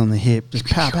 shooters on the hip. Just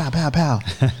pow, pow, pow, pow.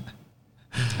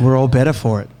 We're all better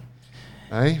for it.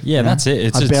 Eh? Yeah, that's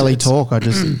it. I barely talk. I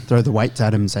just throw the weights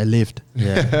at him and say lift.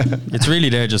 Yeah. It's really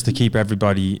there just to keep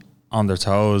everybody on their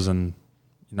toes, and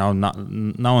you know,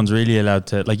 no one's really allowed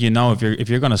to, like, you know, if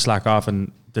you're going to slack off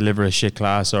and deliver a shit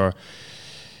class, or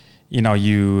you know,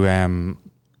 you're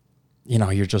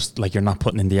just like, you're not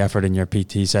putting in the effort in your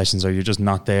PT sessions, or you're just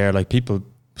not there, like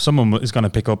someone is going to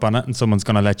pick up on it and someone's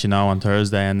going to let you know on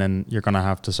Thursday, and then you're going to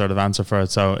have to sort of answer for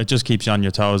it. So it just keeps you on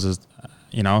your toes, as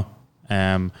you know.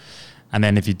 And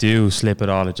then if you do slip at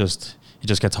all, it just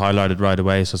gets highlighted right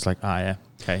away. So it's like, yeah,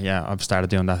 okay, yeah, I've started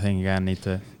doing that thing again. Need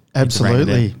to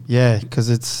Absolutely, yeah, because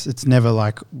it's never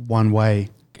like one way.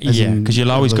 Yeah, because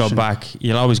you'll always go evolution. back.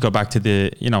 You'll always go back to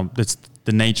the, you know, it's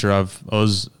the nature of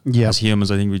us as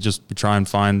humans. I think we try and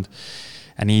find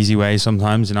an easy way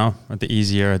sometimes, you know, or the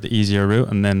easier route,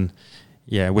 and then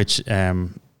which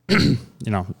you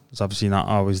know, it's obviously not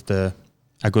always a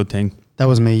good thing. That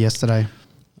was me yesterday.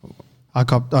 I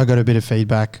got a bit of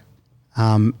feedback,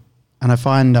 and I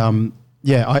find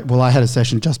I had a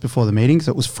session just before the meeting,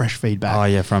 so it was fresh feedback. Oh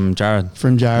yeah, from Jared.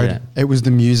 Yeah. It was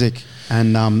the music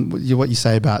and what you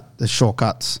say about the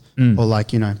shortcuts, or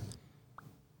like, you know,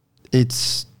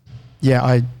 it's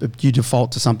you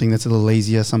default to something that's a little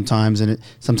easier sometimes, and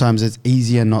sometimes it's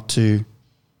easier not to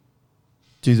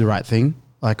do the right thing.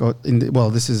 Like, in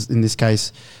this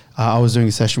case, I was doing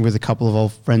a session with a couple of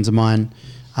old friends of mine.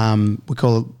 I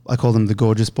call them the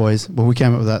Gorgeous Boys. Well, we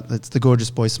came up with that. It's the Gorgeous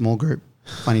Boys small group.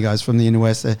 Funny guys from the inner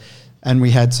west. And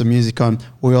we had some music on.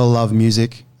 We all love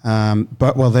music.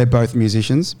 They're both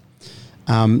musicians.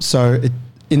 So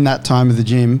in that time of the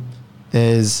gym,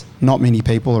 there's not many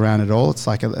people around at all. It's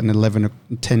like an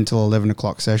 10 till 11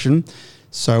 o'clock session.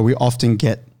 So we've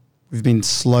been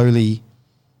slowly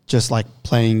just like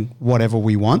playing whatever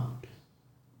we want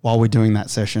while we're doing that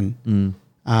session.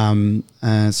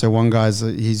 So one guy's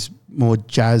he's more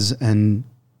jazz, and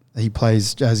he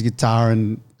plays jazz guitar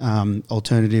and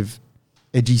alternative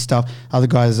edgy stuff. Other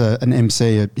guy's an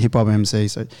MC, a hip hop MC.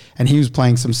 And he was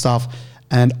playing some stuff,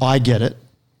 and I get it,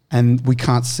 and we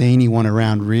can't see anyone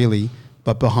around really,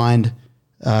 but behind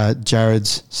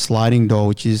Jared's sliding door,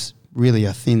 which is really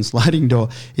a thin sliding door,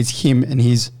 it's him, and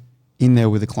he's in there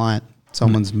with a client,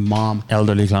 someone's mom,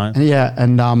 elderly client.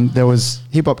 And there was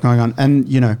hip hop going on, and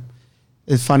you know.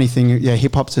 The funny thing,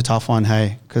 hip hop's a tough one,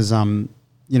 hey, because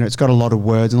it's got a lot of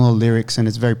words and a lot of lyrics, and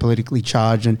it's very politically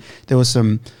charged, and there was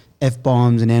some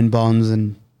F-bombs and N-bombs,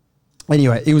 and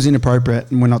anyway, it was inappropriate,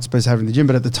 and we're not supposed to have it in the gym.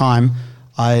 But at the time,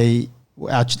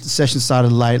 our session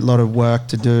started late, a lot of work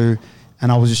to do,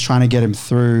 and I was just trying to get him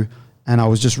through, and I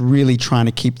was just really trying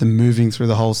to keep them moving through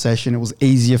the whole session. It was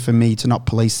easier for me to not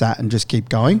police that and just keep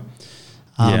going.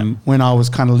 When I was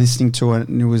kind of listening to it,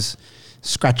 and it was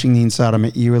scratching the inside of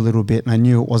my ear a little bit, and I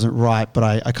knew it wasn't right, but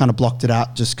I kind of blocked it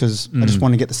out just because I just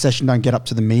want to get the session done, get up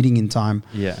to the meeting in time.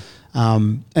 Yeah.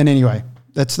 And anyway,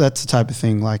 that's the type of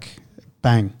thing, like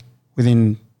bang,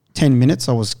 within 10 minutes,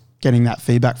 I was getting that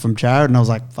feedback from Jared, and I was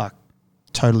like, fuck,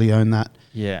 totally own that.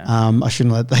 Yeah. I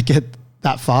shouldn't let that get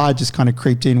that far. I just kind of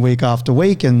creeped in week after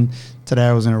week, and today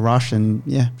I was in a rush, and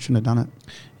shouldn't have done it.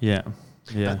 Yeah.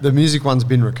 Yeah. The music one's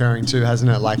been recurring too,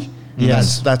 hasn't it? Like,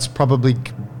 that's probably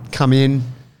come in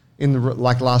the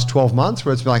last 12 months,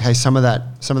 where it's been like, hey, some of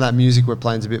that music we're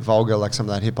playing is a bit vulgar, like some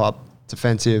of that hip hop, it's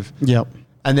offensive. Yep.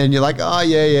 And then you're like, oh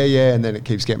yeah, and then it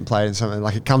keeps getting played and something,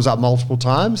 like it comes up multiple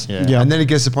times. Yeah. And then it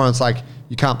gets to the point where it's like,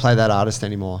 you can't play that artist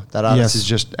anymore. That artist is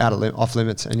just off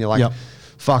limits, and you're like,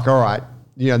 fuck, all right.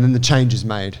 And then the change is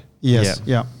made. Yes.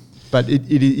 Yeah. But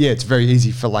it's very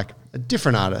easy for like a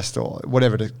different artist or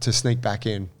whatever to sneak back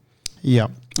in. Yeah.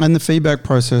 And the feedback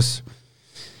process,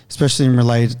 especially in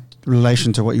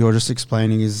relation to what you're just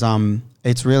explaining, is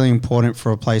it's really important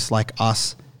for a place like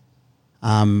us,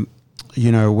 where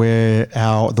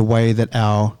the way that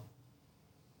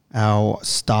our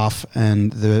staff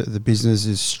and the business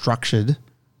is structured,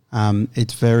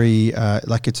 it's very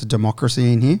like it's a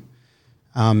democracy in here.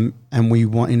 And we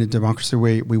want, in a democracy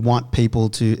where we want people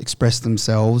to express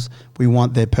themselves, we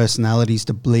want their personalities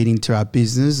to bleed into our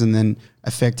business and then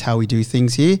affect how we do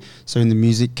things here. So in the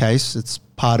music case, it's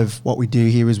part of what we do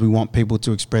here is we want people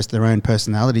to express their own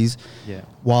personalities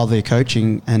while they're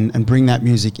coaching and bring that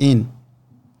music in,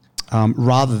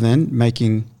 rather than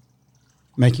making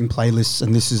playlists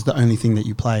and this is the only thing that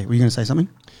you play. Were you going to say something?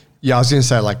 Yeah, I was going to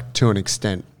say like to an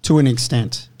extent. To an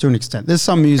extent. There's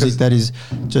some music that is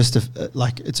just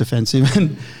like it's offensive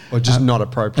and or just not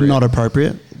appropriate. And not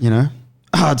appropriate,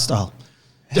 hard style.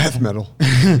 Death metal.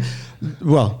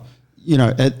 Well,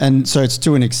 and so it's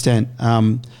to an extent.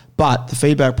 But the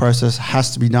feedback process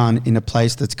has to be done in a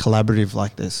place that's collaborative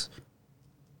like this.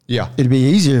 Yeah. It'd be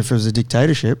easier if it was a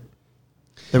dictatorship.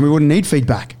 Then we wouldn't need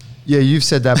feedback. Yeah, you've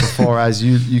said that before as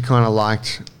you kind of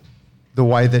liked the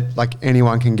way that like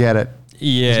anyone can get it.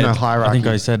 Yeah, there's no hierarchy. I think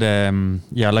I said,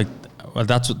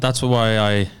 that's why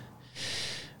I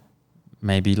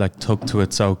maybe like took to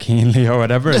it so keenly or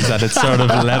whatever, is that it sort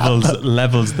of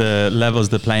levels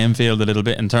the playing field a little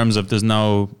bit in terms of there's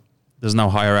no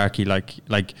hierarchy.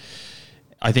 Like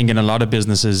I think in a lot of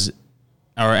businesses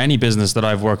or any business that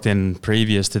I've worked in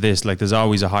previous to this, like there's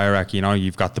always a hierarchy.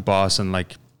 You've got the boss and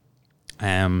like,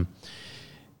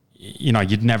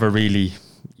 you'd never really.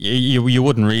 You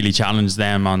wouldn't really challenge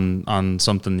them on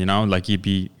something, like you'd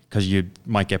be, because you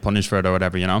might get punished for it or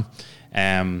whatever, it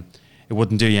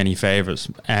wouldn't do you any favors.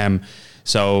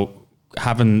 So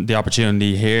having the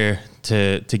opportunity here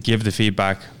to give the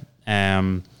feedback,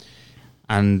 and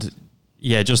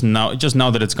just know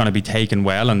that it's going to be taken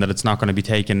well and that it's not going to be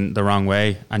taken the wrong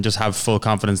way, and just have full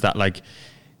confidence that like,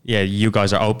 you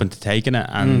guys are open to taking it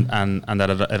and that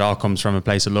it all comes from a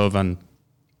place of love. And,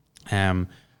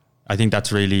 I think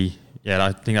that's really,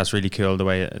 cool. The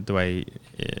way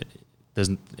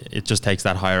it just takes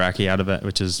that hierarchy out of it,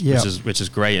 which is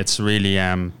great. It's really,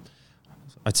 I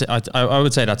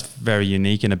would say that's very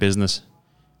unique in a business.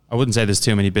 I wouldn't say there's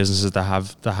too many businesses that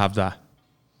have that.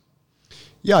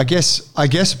 Yeah, I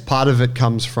guess part of it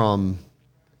comes from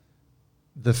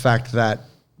the fact that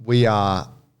we are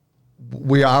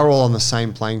all on the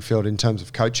same playing field in terms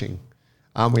of coaching.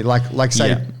 We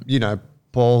say,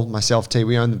 Paul, myself, T,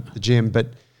 we own the gym, but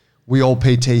we all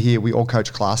PT here. We all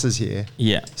coach classes here.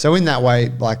 Yeah. So in that way,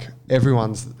 like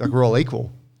everyone's like we're all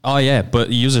equal. Oh yeah,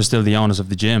 but you are still the owners of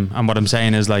the gym. And what I'm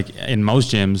saying is like in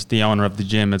most gyms, the owner of the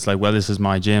gym, it's like, well, this is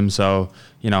my gym, so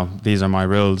these are my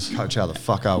rules. Coach how the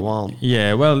fuck I want.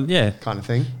 Yeah. Well, yeah. Kind of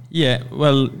thing. Yeah.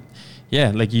 Well,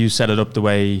 yeah. Like you set it up the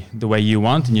way you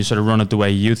want, and you sort of run it the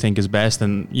way you think is best,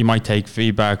 and you might take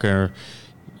feedback or.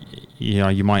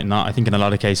 You might not. I think in a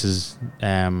lot of cases,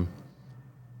 you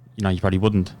probably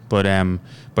wouldn't. But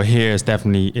here it's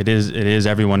definitely it is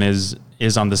everyone is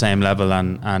on the same level,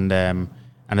 and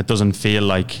it doesn't feel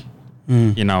like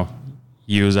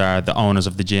you are the owners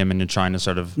of the gym and you're trying to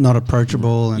sort of not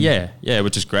approachable. And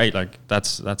which is great. Like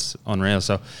that's unreal.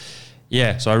 So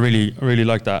so I really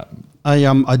like that.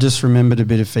 I just remembered a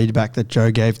bit of feedback that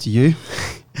Joe gave to you,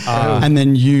 and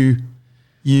then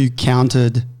you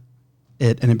countered.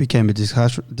 it and it became a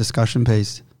discussion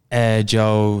piece.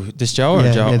 Joe, this Joe or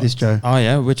Yeah, Joe? yeah, this Joe. Oh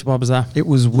yeah, what was that? It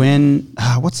was when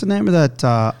what's the name of that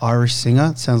Irish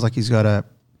singer? It sounds like he's got a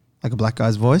black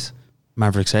guy's voice.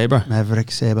 Maverick Sabre.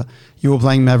 Maverick Sabre. You were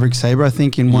playing Maverick Sabre, I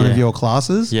think, in one of your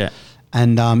classes. Yeah.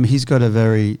 And he's got a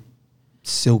very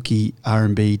silky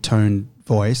R&B toned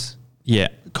voice. Yeah.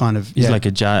 Kind of. He's like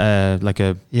a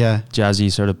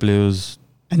jazzy sort of blues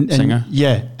and singer.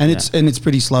 Yeah, and it's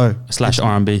pretty slow. /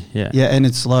 R&B. Yeah. Yeah, and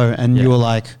it's slow. And you were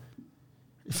like,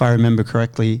 if I remember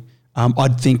correctly,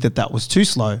 I'd think that was too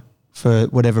slow for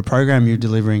whatever program you're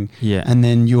delivering. Yeah. And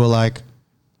then you were like,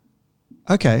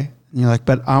 okay. And you're like,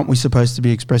 but aren't we supposed to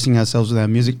be expressing ourselves with our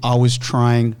music?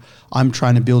 I'm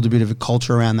trying to build a bit of a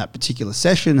culture around that particular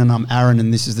session, and I'm Aaron,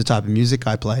 and this is the type of music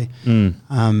I play. You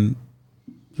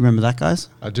remember that, guys?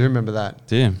 I do remember that.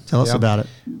 Do you? Tell us about it.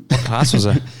 What class was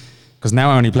it? Because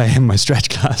now I only play in my stretch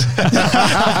class.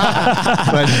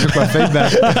 Glad you took my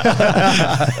feedback.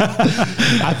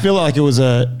 I feel like it was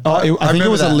I think it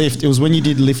was a lift. It was when you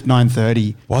did lift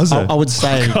 930. Was it? I would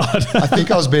say. I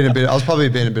think I was probably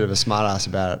being a bit of a smart ass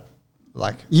about it.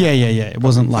 Like, Yeah. It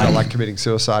wasn't I felt like, like committing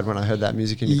suicide when I heard that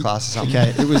music in your class or something.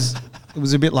 okay. It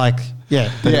was a bit like,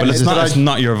 yeah. Yeah, But it's but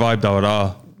not your vibe though at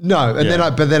all. No, and Yeah.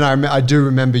 then I do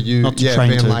remember you, Not to train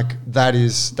being to. like,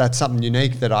 that's something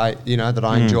unique that I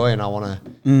enjoy and I want to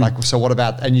like. So what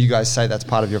about? And you guys say that's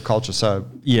part of your culture. So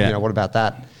Yeah. what about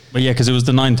that? But yeah, because it was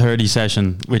the 9:30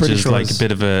 session, which Pretty is sure like it's- a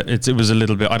bit of a. It was a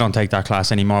little bit. I don't take that class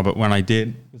anymore, but when I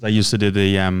did, 'cause I used to do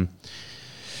the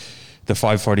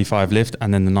 5:45 lift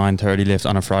and then the 9:30 lift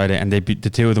on a Friday, and the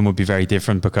two of them would be very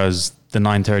different because the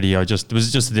 9:30 it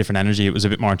was just a different energy. It was a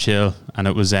bit more chill, and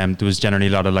it was there was generally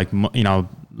a lot of like a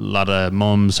lot of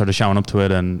mums sort of showing up to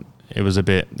it, and it was a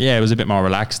bit more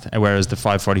relaxed. Whereas the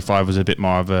 5:45 was a bit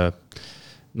more of a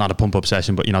not a pump up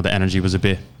session, but the energy was a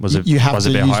bit you have was to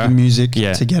a bit use higher. the music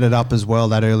Yeah. to get it up as well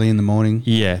that early in the morning.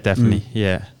 Yeah, definitely.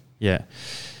 Yeah. Yeah,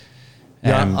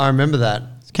 Um, I remember that.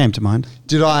 It came to mind.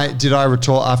 Did I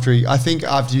retort after you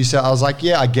said, I was like,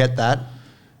 yeah, I get that,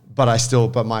 but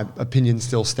my opinion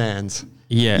still stands.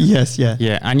 Yeah. Yes, yeah.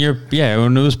 Yeah. And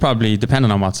and it was probably,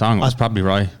 depending on what song, it was probably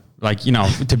right. Like,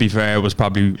 to be fair, it was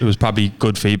probably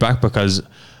good feedback because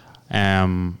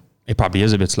it probably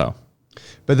is a bit slow.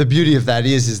 But the beauty of that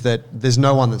is that there's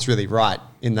no one that's really right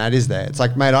in that, is there? It's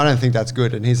like, mate, I don't think that's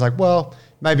good. And he's like, well,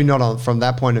 maybe not from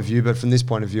that point of view, but from this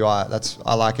point of view, I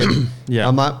like it. Yeah.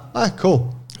 I'm like,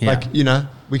 cool. Yeah. Like,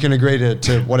 we can agree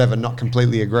to whatever, not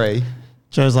completely agree.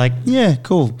 Joe's like, yeah,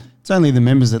 cool. It's only the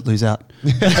members that lose out.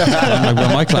 I'm like,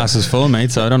 well, my class is full,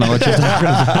 mate, so I don't know what you're talking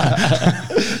about.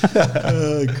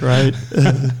 Great.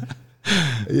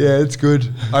 Yeah, it's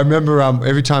good. I remember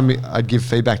every time I'd give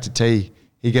feedback to T,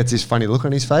 he gets this funny look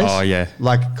on his face. Oh, yeah.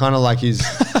 Like, kind of like he's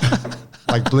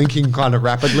like blinking kind of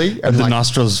rapidly. And The like,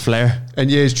 nostrils flare. and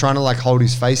yeah, he's trying to like hold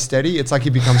his face steady. It's like he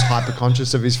becomes hyper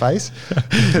conscious of his face.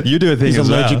 You do a thing He's as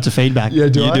allergic well. to feedback. Yeah,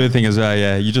 You do a thing as well,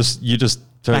 yeah. You just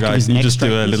so Back of guys, his you neck just do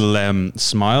a straightens. little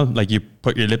smile, like you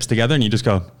put your lips together and you just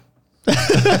go.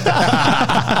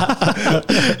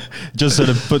 Just sort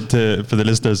of for the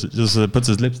listeners, just sort of puts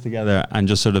his lips together and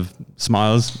just sort of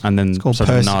smiles and then called sort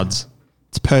of pursing. nods.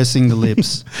 It's pursing the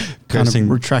lips, kind Pursing. of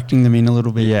retracting them in a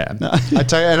little bit. Yeah. I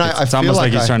tell you, and I It's feel almost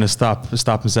like like he's trying to stop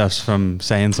himself from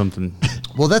saying something.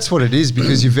 well, that's what it is,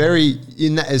 because you're very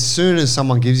in that. As soon as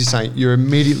someone gives you something, you're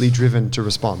immediately driven to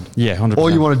respond. Yeah, 100%.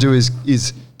 All you want to do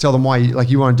is tell them why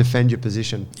you want to defend your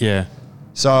position. Yeah.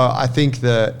 So I think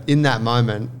that in that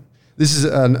moment, this is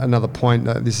another point.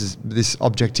 This is this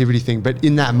objectivity thing. But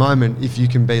in that moment, if you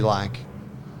can be like,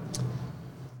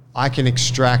 I can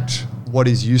extract what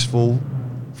is useful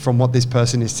from what this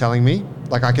person is telling me.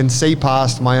 Like, I can see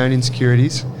past my own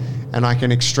insecurities, and I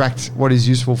can extract what is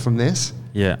useful from this.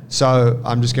 Yeah. So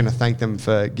I'm just going to thank them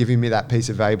for giving me that piece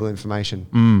of valuable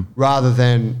information, rather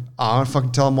than I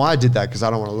fucking tell them why I did that because I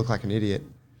don't want to look like an idiot.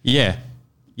 Yeah.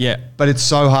 Yeah. But it's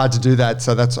so hard to do that.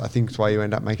 So I think that's why you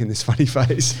end up making this funny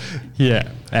face. Yeah.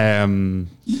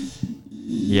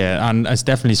 Yeah, and it's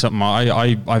definitely something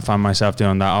I find myself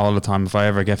doing that all the time. If I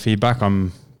ever get feedback,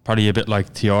 I'm probably a bit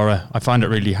like Tiora. I find it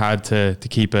really hard to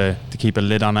keep a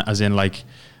lid on it, as in like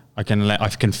I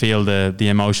can feel the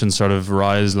emotions sort of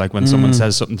rise like when someone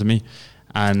says something to me.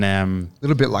 And A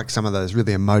little bit like some of those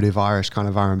really emotive Irish kind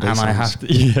of R&B songs. I have to,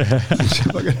 yeah.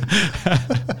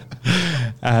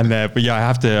 And but yeah, I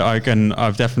have to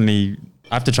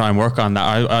try and work on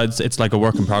that. It's like a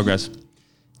work in progress,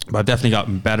 but I've definitely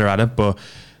gotten better at it. But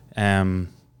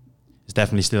it's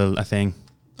definitely still a thing.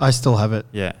 I still have it.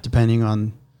 Yeah. Depending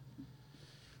on,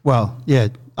 well, yeah,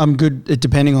 I'm good at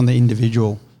depending on the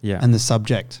individual Yeah. and the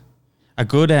subject. A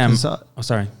good 'Cause,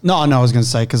 sorry. No, I was going to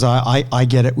say, because I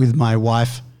get it with my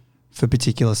wife for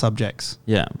particular subjects.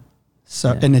 Yeah.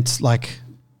 So, Yeah. and it's like,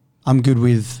 I'm good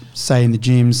with, say, in the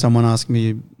gym, someone asking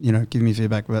me, giving me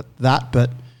feedback about that,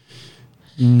 but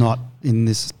not in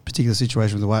this particular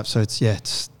situation with the wife. So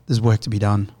there's work to be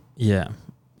done. Yeah.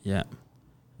 Yeah.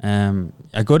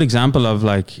 A good example of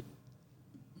like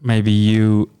maybe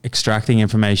you extracting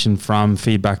information from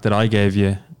feedback that I gave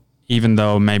you, even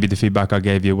though maybe the feedback I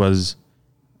gave you was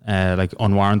like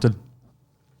unwarranted,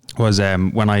 was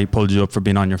when I pulled you up for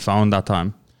being on your phone that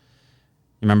time.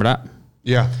 You remember that?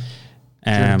 Yeah.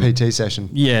 During the PT session.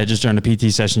 Yeah, just during the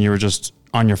PT session, you were just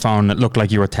on your phone. It looked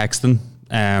like you were texting.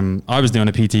 I was doing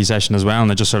a PT session as well,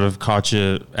 and I just sort of caught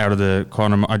you out of the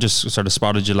corner. I just sort of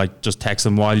spotted you like just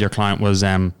texting while your client was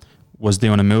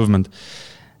doing a movement,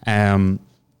 and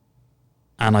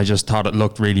I just thought it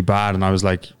looked really bad. And I was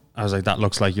like, that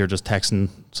looks like you're just texting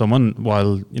someone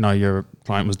while your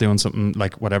client was doing something,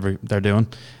 like whatever they're doing.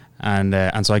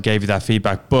 And so I gave you that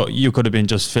feedback, but you could have been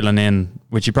just filling in,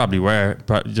 which you probably were,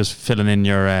 just filling in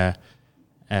your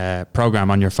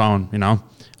program on your phone,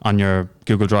 on your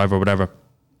Google Drive or whatever.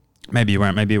 Maybe you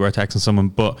weren't, maybe you were texting someone,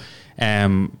 but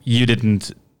you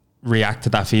didn't react to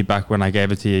that feedback when I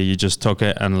gave it to you. You just took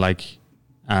it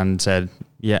and said,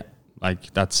 yeah, like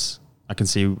I can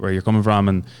see where you're coming from,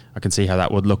 and I can see how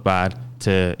that would look bad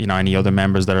to, any other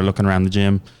members that are looking around the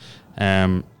gym.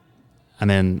 And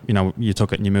then, you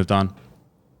took it and you moved on.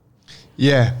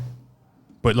 Yeah.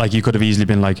 But like, you could have easily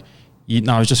been like,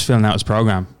 I was just filling out his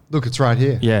program. Look, it's right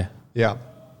here. Yeah. Yeah.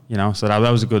 So that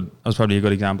was probably a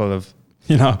good example of,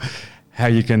 how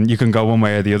you can go one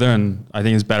way or the other. And I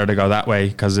think it's better to go that way,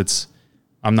 because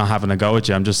I'm not having a go at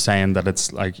you. I'm just saying that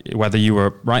it's like, whether you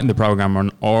were writing the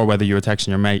program or whether you were texting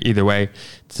your mate, either way,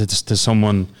 to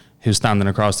someone who's standing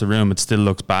across the room, it still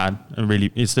looks bad.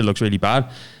 It still looks really bad.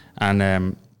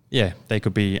 And, they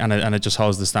could be, and it just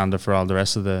holds the standard for all the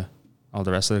rest of the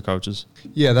coaches.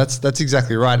 Yeah, that's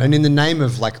exactly right. And in the name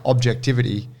of like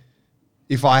objectivity,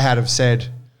 if I had have said,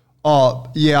 "Oh,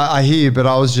 yeah, I hear you, but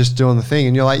I was just doing the thing,"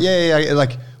 and you're like, "Yeah,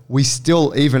 like we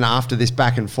still, even after this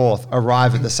back and forth,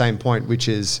 arrive at the same point, which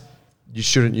is you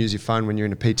shouldn't use your phone when you're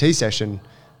in a PT session,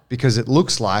 because it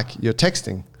looks like you're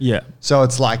texting." Yeah. So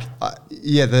it's like,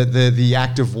 the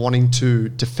act of wanting to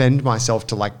defend myself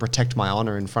to like protect my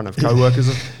honor in front of coworkers.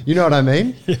 You know what I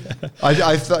mean? Yeah.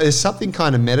 I thought there's something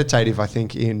kind of meditative, I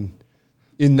think, in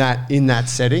that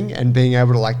setting, and being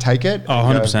able to like take it. Oh,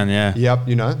 100%. Yeah. Yep.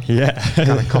 Yeah.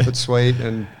 Kind of cop it sweet,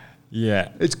 and yeah,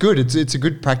 it's good. It's a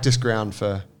good practice ground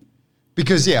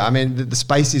because the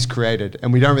space is created,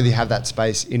 and we don't really have that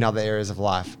space in other areas of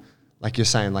life. Like you're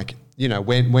saying, like,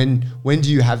 when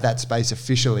do you have that space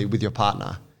officially with your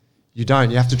partner? You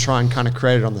don't. You have to try and kind of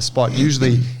create it on the spot.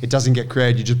 Usually it doesn't get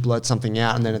created. You just blurt something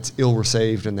out, and then it's ill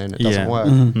received, and then it doesn't work.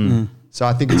 Mm-hmm. So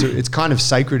I think it's kind of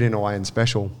sacred in a way and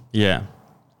special. Yeah.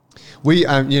 We,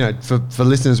 for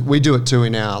listeners, we do it too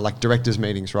in our like directors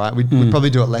meetings, right? We probably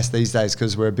do it less these days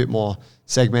because we're a bit more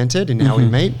segmented in how we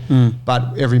meet.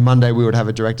 But every Monday we would have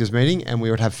a directors meeting, and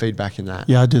we would have feedback in that.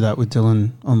 Yeah, I do that with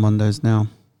Dylan on Mondays now.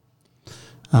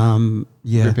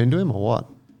 Rip into him or what?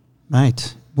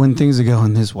 Mate, when things are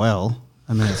going this well,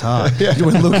 it's hard.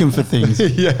 We're looking for things.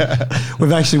 Yeah.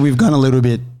 We've gone a little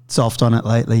bit soft on it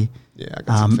lately. Yeah, I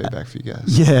got some feedback for you guys.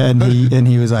 Yeah, and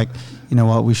he was like, you know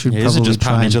what, we should probably just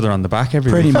patting each other on the back every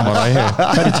pretty week. much.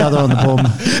 Pat each other on the bum.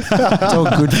 It's all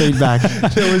good feedback.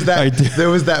 There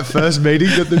was that first meeting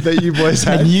that you boys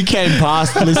had. And you came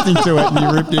past listening to it, and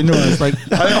you ripped into it. It's like,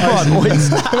 come on,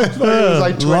 boys. It was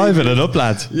like liven it up,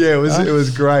 lads. Yeah, it was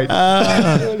great.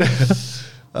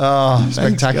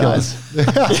 Spectacular. I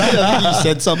think you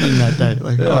said something that day.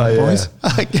 Like, boys. I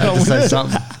had to say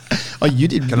something. Oh, you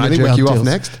did. Can really I jerk you Dills. off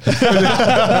next?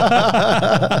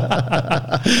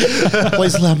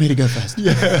 Please allow me to go first.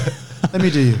 Yeah. Let me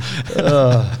do you.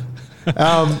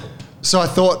 So I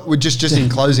thought just in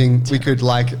closing, we could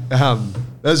that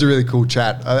was a really cool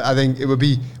chat. I think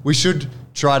we should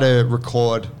try to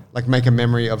record, make a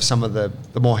memory of some of the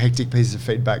more hectic pieces of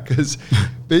feedback, because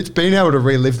being able to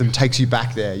relive them takes you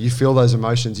back there. You feel those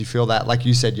emotions. You feel that, like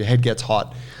you said, your head gets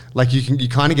hot. You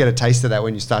kind of get a taste of that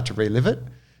when you start to relive it.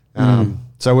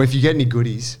 So if you get any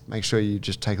goodies, make sure you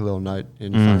just take a little note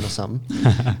in your phone or something.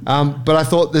 But I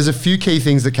thought there's a few key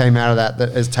things that came out of that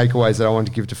as takeaways that I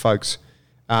wanted to give to folks.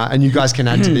 And you guys can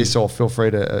add to this, or feel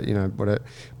free to, whatever.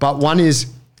 But one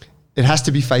is, it has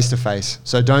to be face-to-face.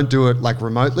 So don't do it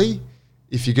remotely.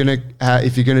 If you're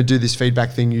gonna do this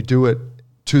feedback thing, you do it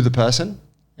to the person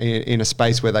in a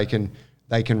space where they can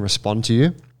respond to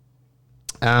you.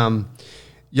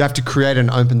 You have to create an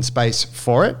open space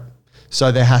for it.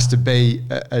 So there has to be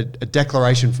a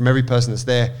declaration from every person that's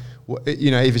there. You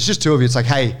know, if it's just two of you, it's like,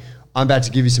 hey, I'm about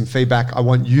to give you some feedback. I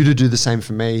want you to do the same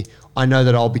for me. I know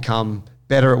that I'll become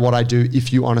better at what I do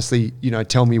if you honestly, you know,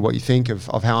 tell me what you think of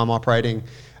how I'm operating.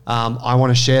 I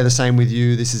want to share the same with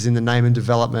you. This is in the name and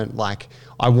development. Like,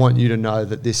 I want you to know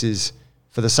that this is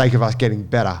for the sake of us getting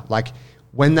better. Like,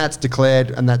 when that's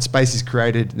declared and that space is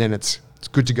created, then it's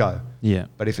good to go. Yeah.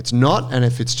 But if it's not, and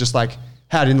if it's just like,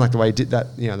 hey, I didn't like the way you did that,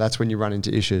 you know, that's when you run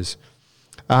into issues.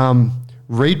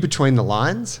 Read between the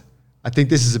lines. I think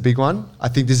this is a big one. I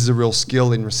think this is a real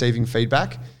skill in receiving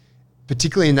feedback,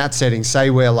 particularly in that setting. Say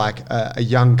where like a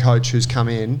young coach who's come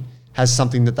in has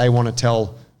something that they want to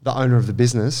tell the owner of the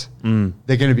business. They're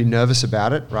going to be nervous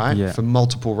about it, right? Yeah. For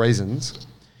multiple reasons.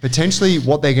 Potentially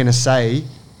what they're going to say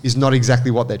is not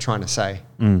exactly what they're trying to say.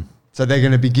 So they're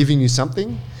going to be giving you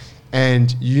something,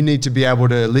 and you need to be able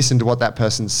to listen to what that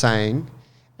person's saying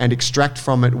and extract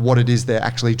from it what it is they're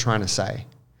actually trying to say.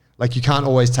 Like, you can't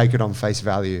always take it on face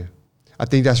value. I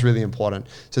think that's really important.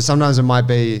 So sometimes it might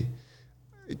be,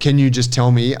 can you just tell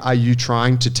me, are you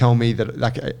trying to tell me that,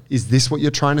 like, is this what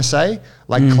you're trying to say?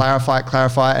 Like, clarify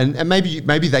it. And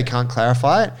maybe they can't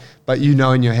clarify it, but you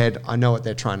know in your head, I know what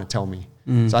they're trying to tell me.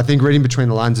 So I think reading between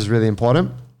the lines is really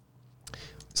important.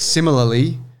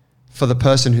 Similarly, for the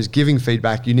person who's giving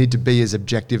feedback, you need to be as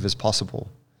objective as possible.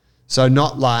 So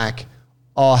not like,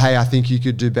 oh, hey, I think you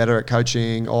could do better at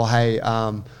coaching, or hey,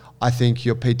 I think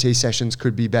your PT sessions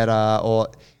could be better, or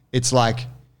it's like,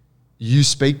 you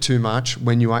speak too much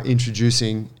when you are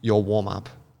introducing your warm-up.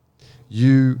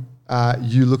 You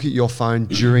look at your phone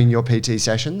during your PT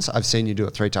sessions. I've seen you do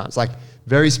it 3 times. Like,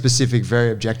 very specific,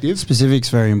 very objective. Specific's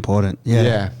very important. Yeah.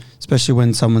 Yeah. Especially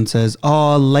when someone says,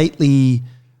 oh, lately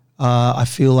I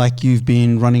feel like you've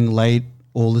been running late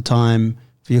all the time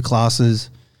for your classes,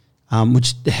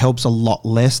 which helps a lot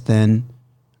less than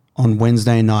on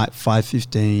Wednesday night,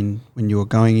 5:15, when you were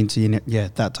going into your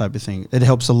that type of thing. It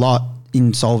helps a lot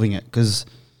in solving it, because,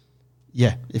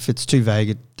 yeah, if it's too vague,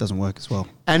 it doesn't work as well.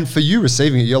 And for you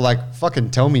receiving it, you're like,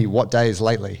 fucking tell me what day is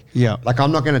lately. Yeah. Like,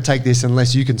 I'm not going to take this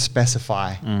unless you can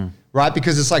specify, right?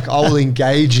 Because it's like, I will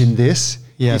engage in this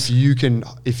Yes.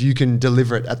 if you can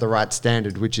deliver it at the right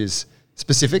standard, which is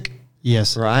specific.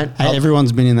 Yes. Right.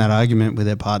 Everyone's been in that argument with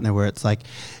their partner where it's like,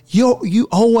 you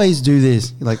always do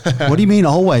this. You're like, what do you mean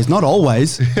always? Not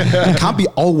always. It can't be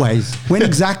always. When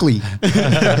exactly?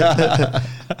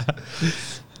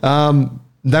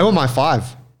 They were my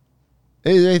 5.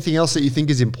 Is there anything else that you think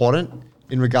is important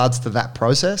in regards to that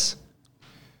process?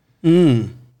 No,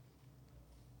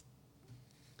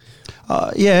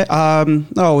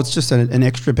 it's just an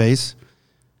extra piece.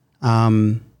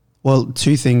 Well,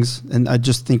 2 things, and I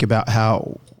just think about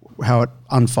how it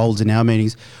unfolds in our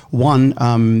meetings.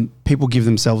 One, people give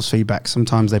themselves feedback.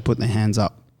 Sometimes they put their hands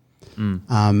up.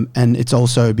 And it's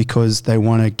also because they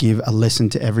want to give a lesson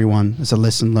to everyone. It's a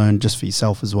lesson learned just for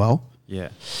yourself as well. Yeah.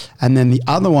 And then the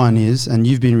other one is, and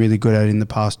you've been really good at it in the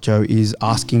past, Joe, is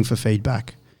asking for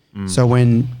feedback. So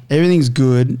when everything's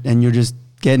good and you're just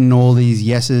getting all these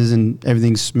yeses and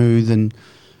everything's smooth, and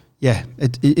yeah,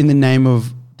 in the name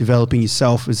of developing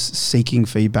yourself is seeking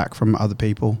feedback from other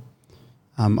people.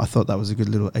 I thought that was a good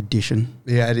little addition.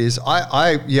 Yeah, it is.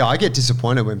 I get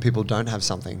disappointed when people don't have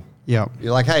something. Yeah.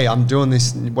 You're like, hey, I'm doing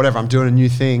this, whatever, I'm doing a new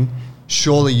thing.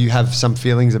 Surely you have some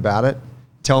feelings about it.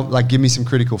 Give me some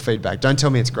critical feedback. Don't tell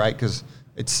me it's great, because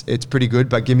it's pretty good,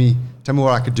 but tell me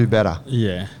what I could do better.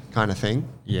 Yeah. Kind of thing.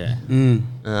 Yeah.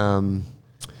 The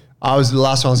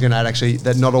last one I was going to add, actually,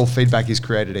 that not all feedback is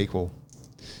created equal.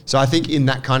 So I think in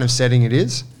that kind of setting it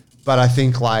is, but I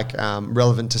think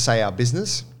relevant to, say, our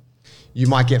business, you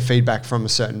might get feedback from a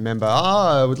certain member.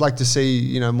 Oh, I would like to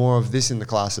see, more of this in the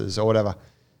classes or whatever.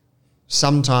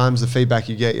 Sometimes the feedback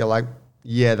you get, you're like,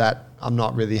 yeah, that I'm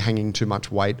not really hanging too much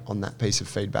weight on that piece of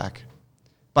feedback.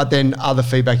 But then other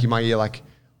feedback you might hear, like,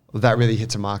 well, that really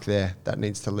hits a mark there. That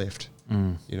needs to lift,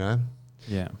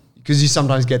 Yeah. Because you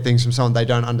sometimes get things from someone, they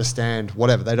don't understand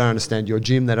whatever. They don't understand your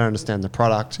gym. They don't understand the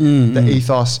product, the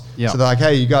ethos. Yeah. So they're like,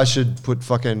 hey, you guys should put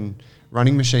fucking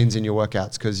running machines in your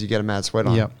workouts because you get a mad sweat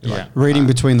on. Yep. You're Yeah. like, Reading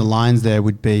between the lines there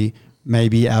would be,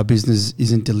 maybe our business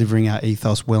isn't delivering our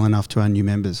ethos well enough to our new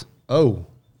members. oh,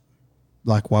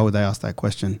 Like, why would they ask that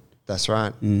question? that's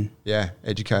right. Yeah,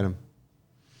 educate them.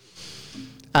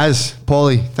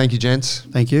 Paulie, thank you, gents.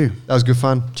 Thank you. That was good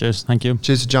fun. Cheers. Thank you.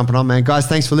 Cheers for jumping on, man. Guys,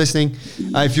 thanks for listening.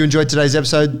 If you enjoyed today's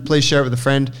episode, please share it with a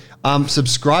friend.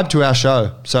 Subscribe to our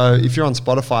show. So if you're on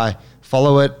Spotify,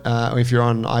 follow it. Or if you're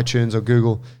on iTunes or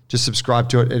Google, just subscribe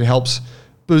to it. It helps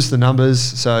boost the numbers.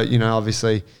 So,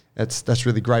 obviously that's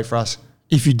really great for us.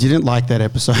 If you didn't like that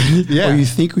episode, Yeah. or you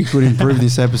think we could improve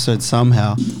this episode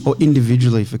somehow, or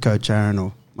individually for Coach Aaron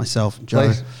or myself,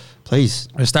 Joe, please.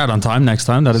 We'll start on time next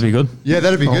time. That'd be good. Yeah,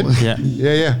 that'd be good. Yeah.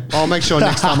 Yeah. I'll make sure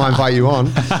next time I invite you on.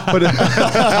 But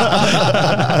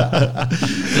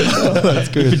That's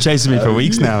good. You've been chasing me for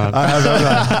weeks now.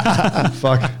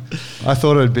 fuck, I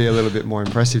thought it'd be a little bit more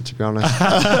impressive, to be honest.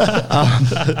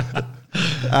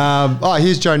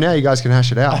 Here's Joe now. You guys can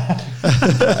hash it out.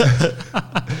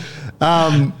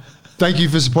 Thank you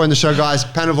for supporting the show, guys.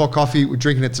 Panavore Coffee, we're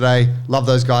drinking it today. Love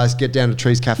those guys. Get down to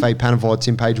Trees Cafe, Panavore. It's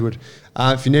in Pagewood.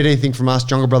 If you need anything from us,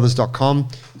 junglebrothers.com.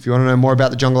 If you want to know more about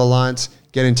the Jungle Alliance,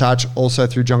 get in touch. Also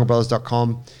through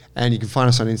junglebrothers.com. And you can find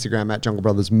us on Instagram at Jungle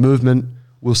Brothers Movement.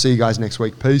 We'll see you guys next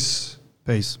week. Peace.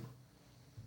 Peace.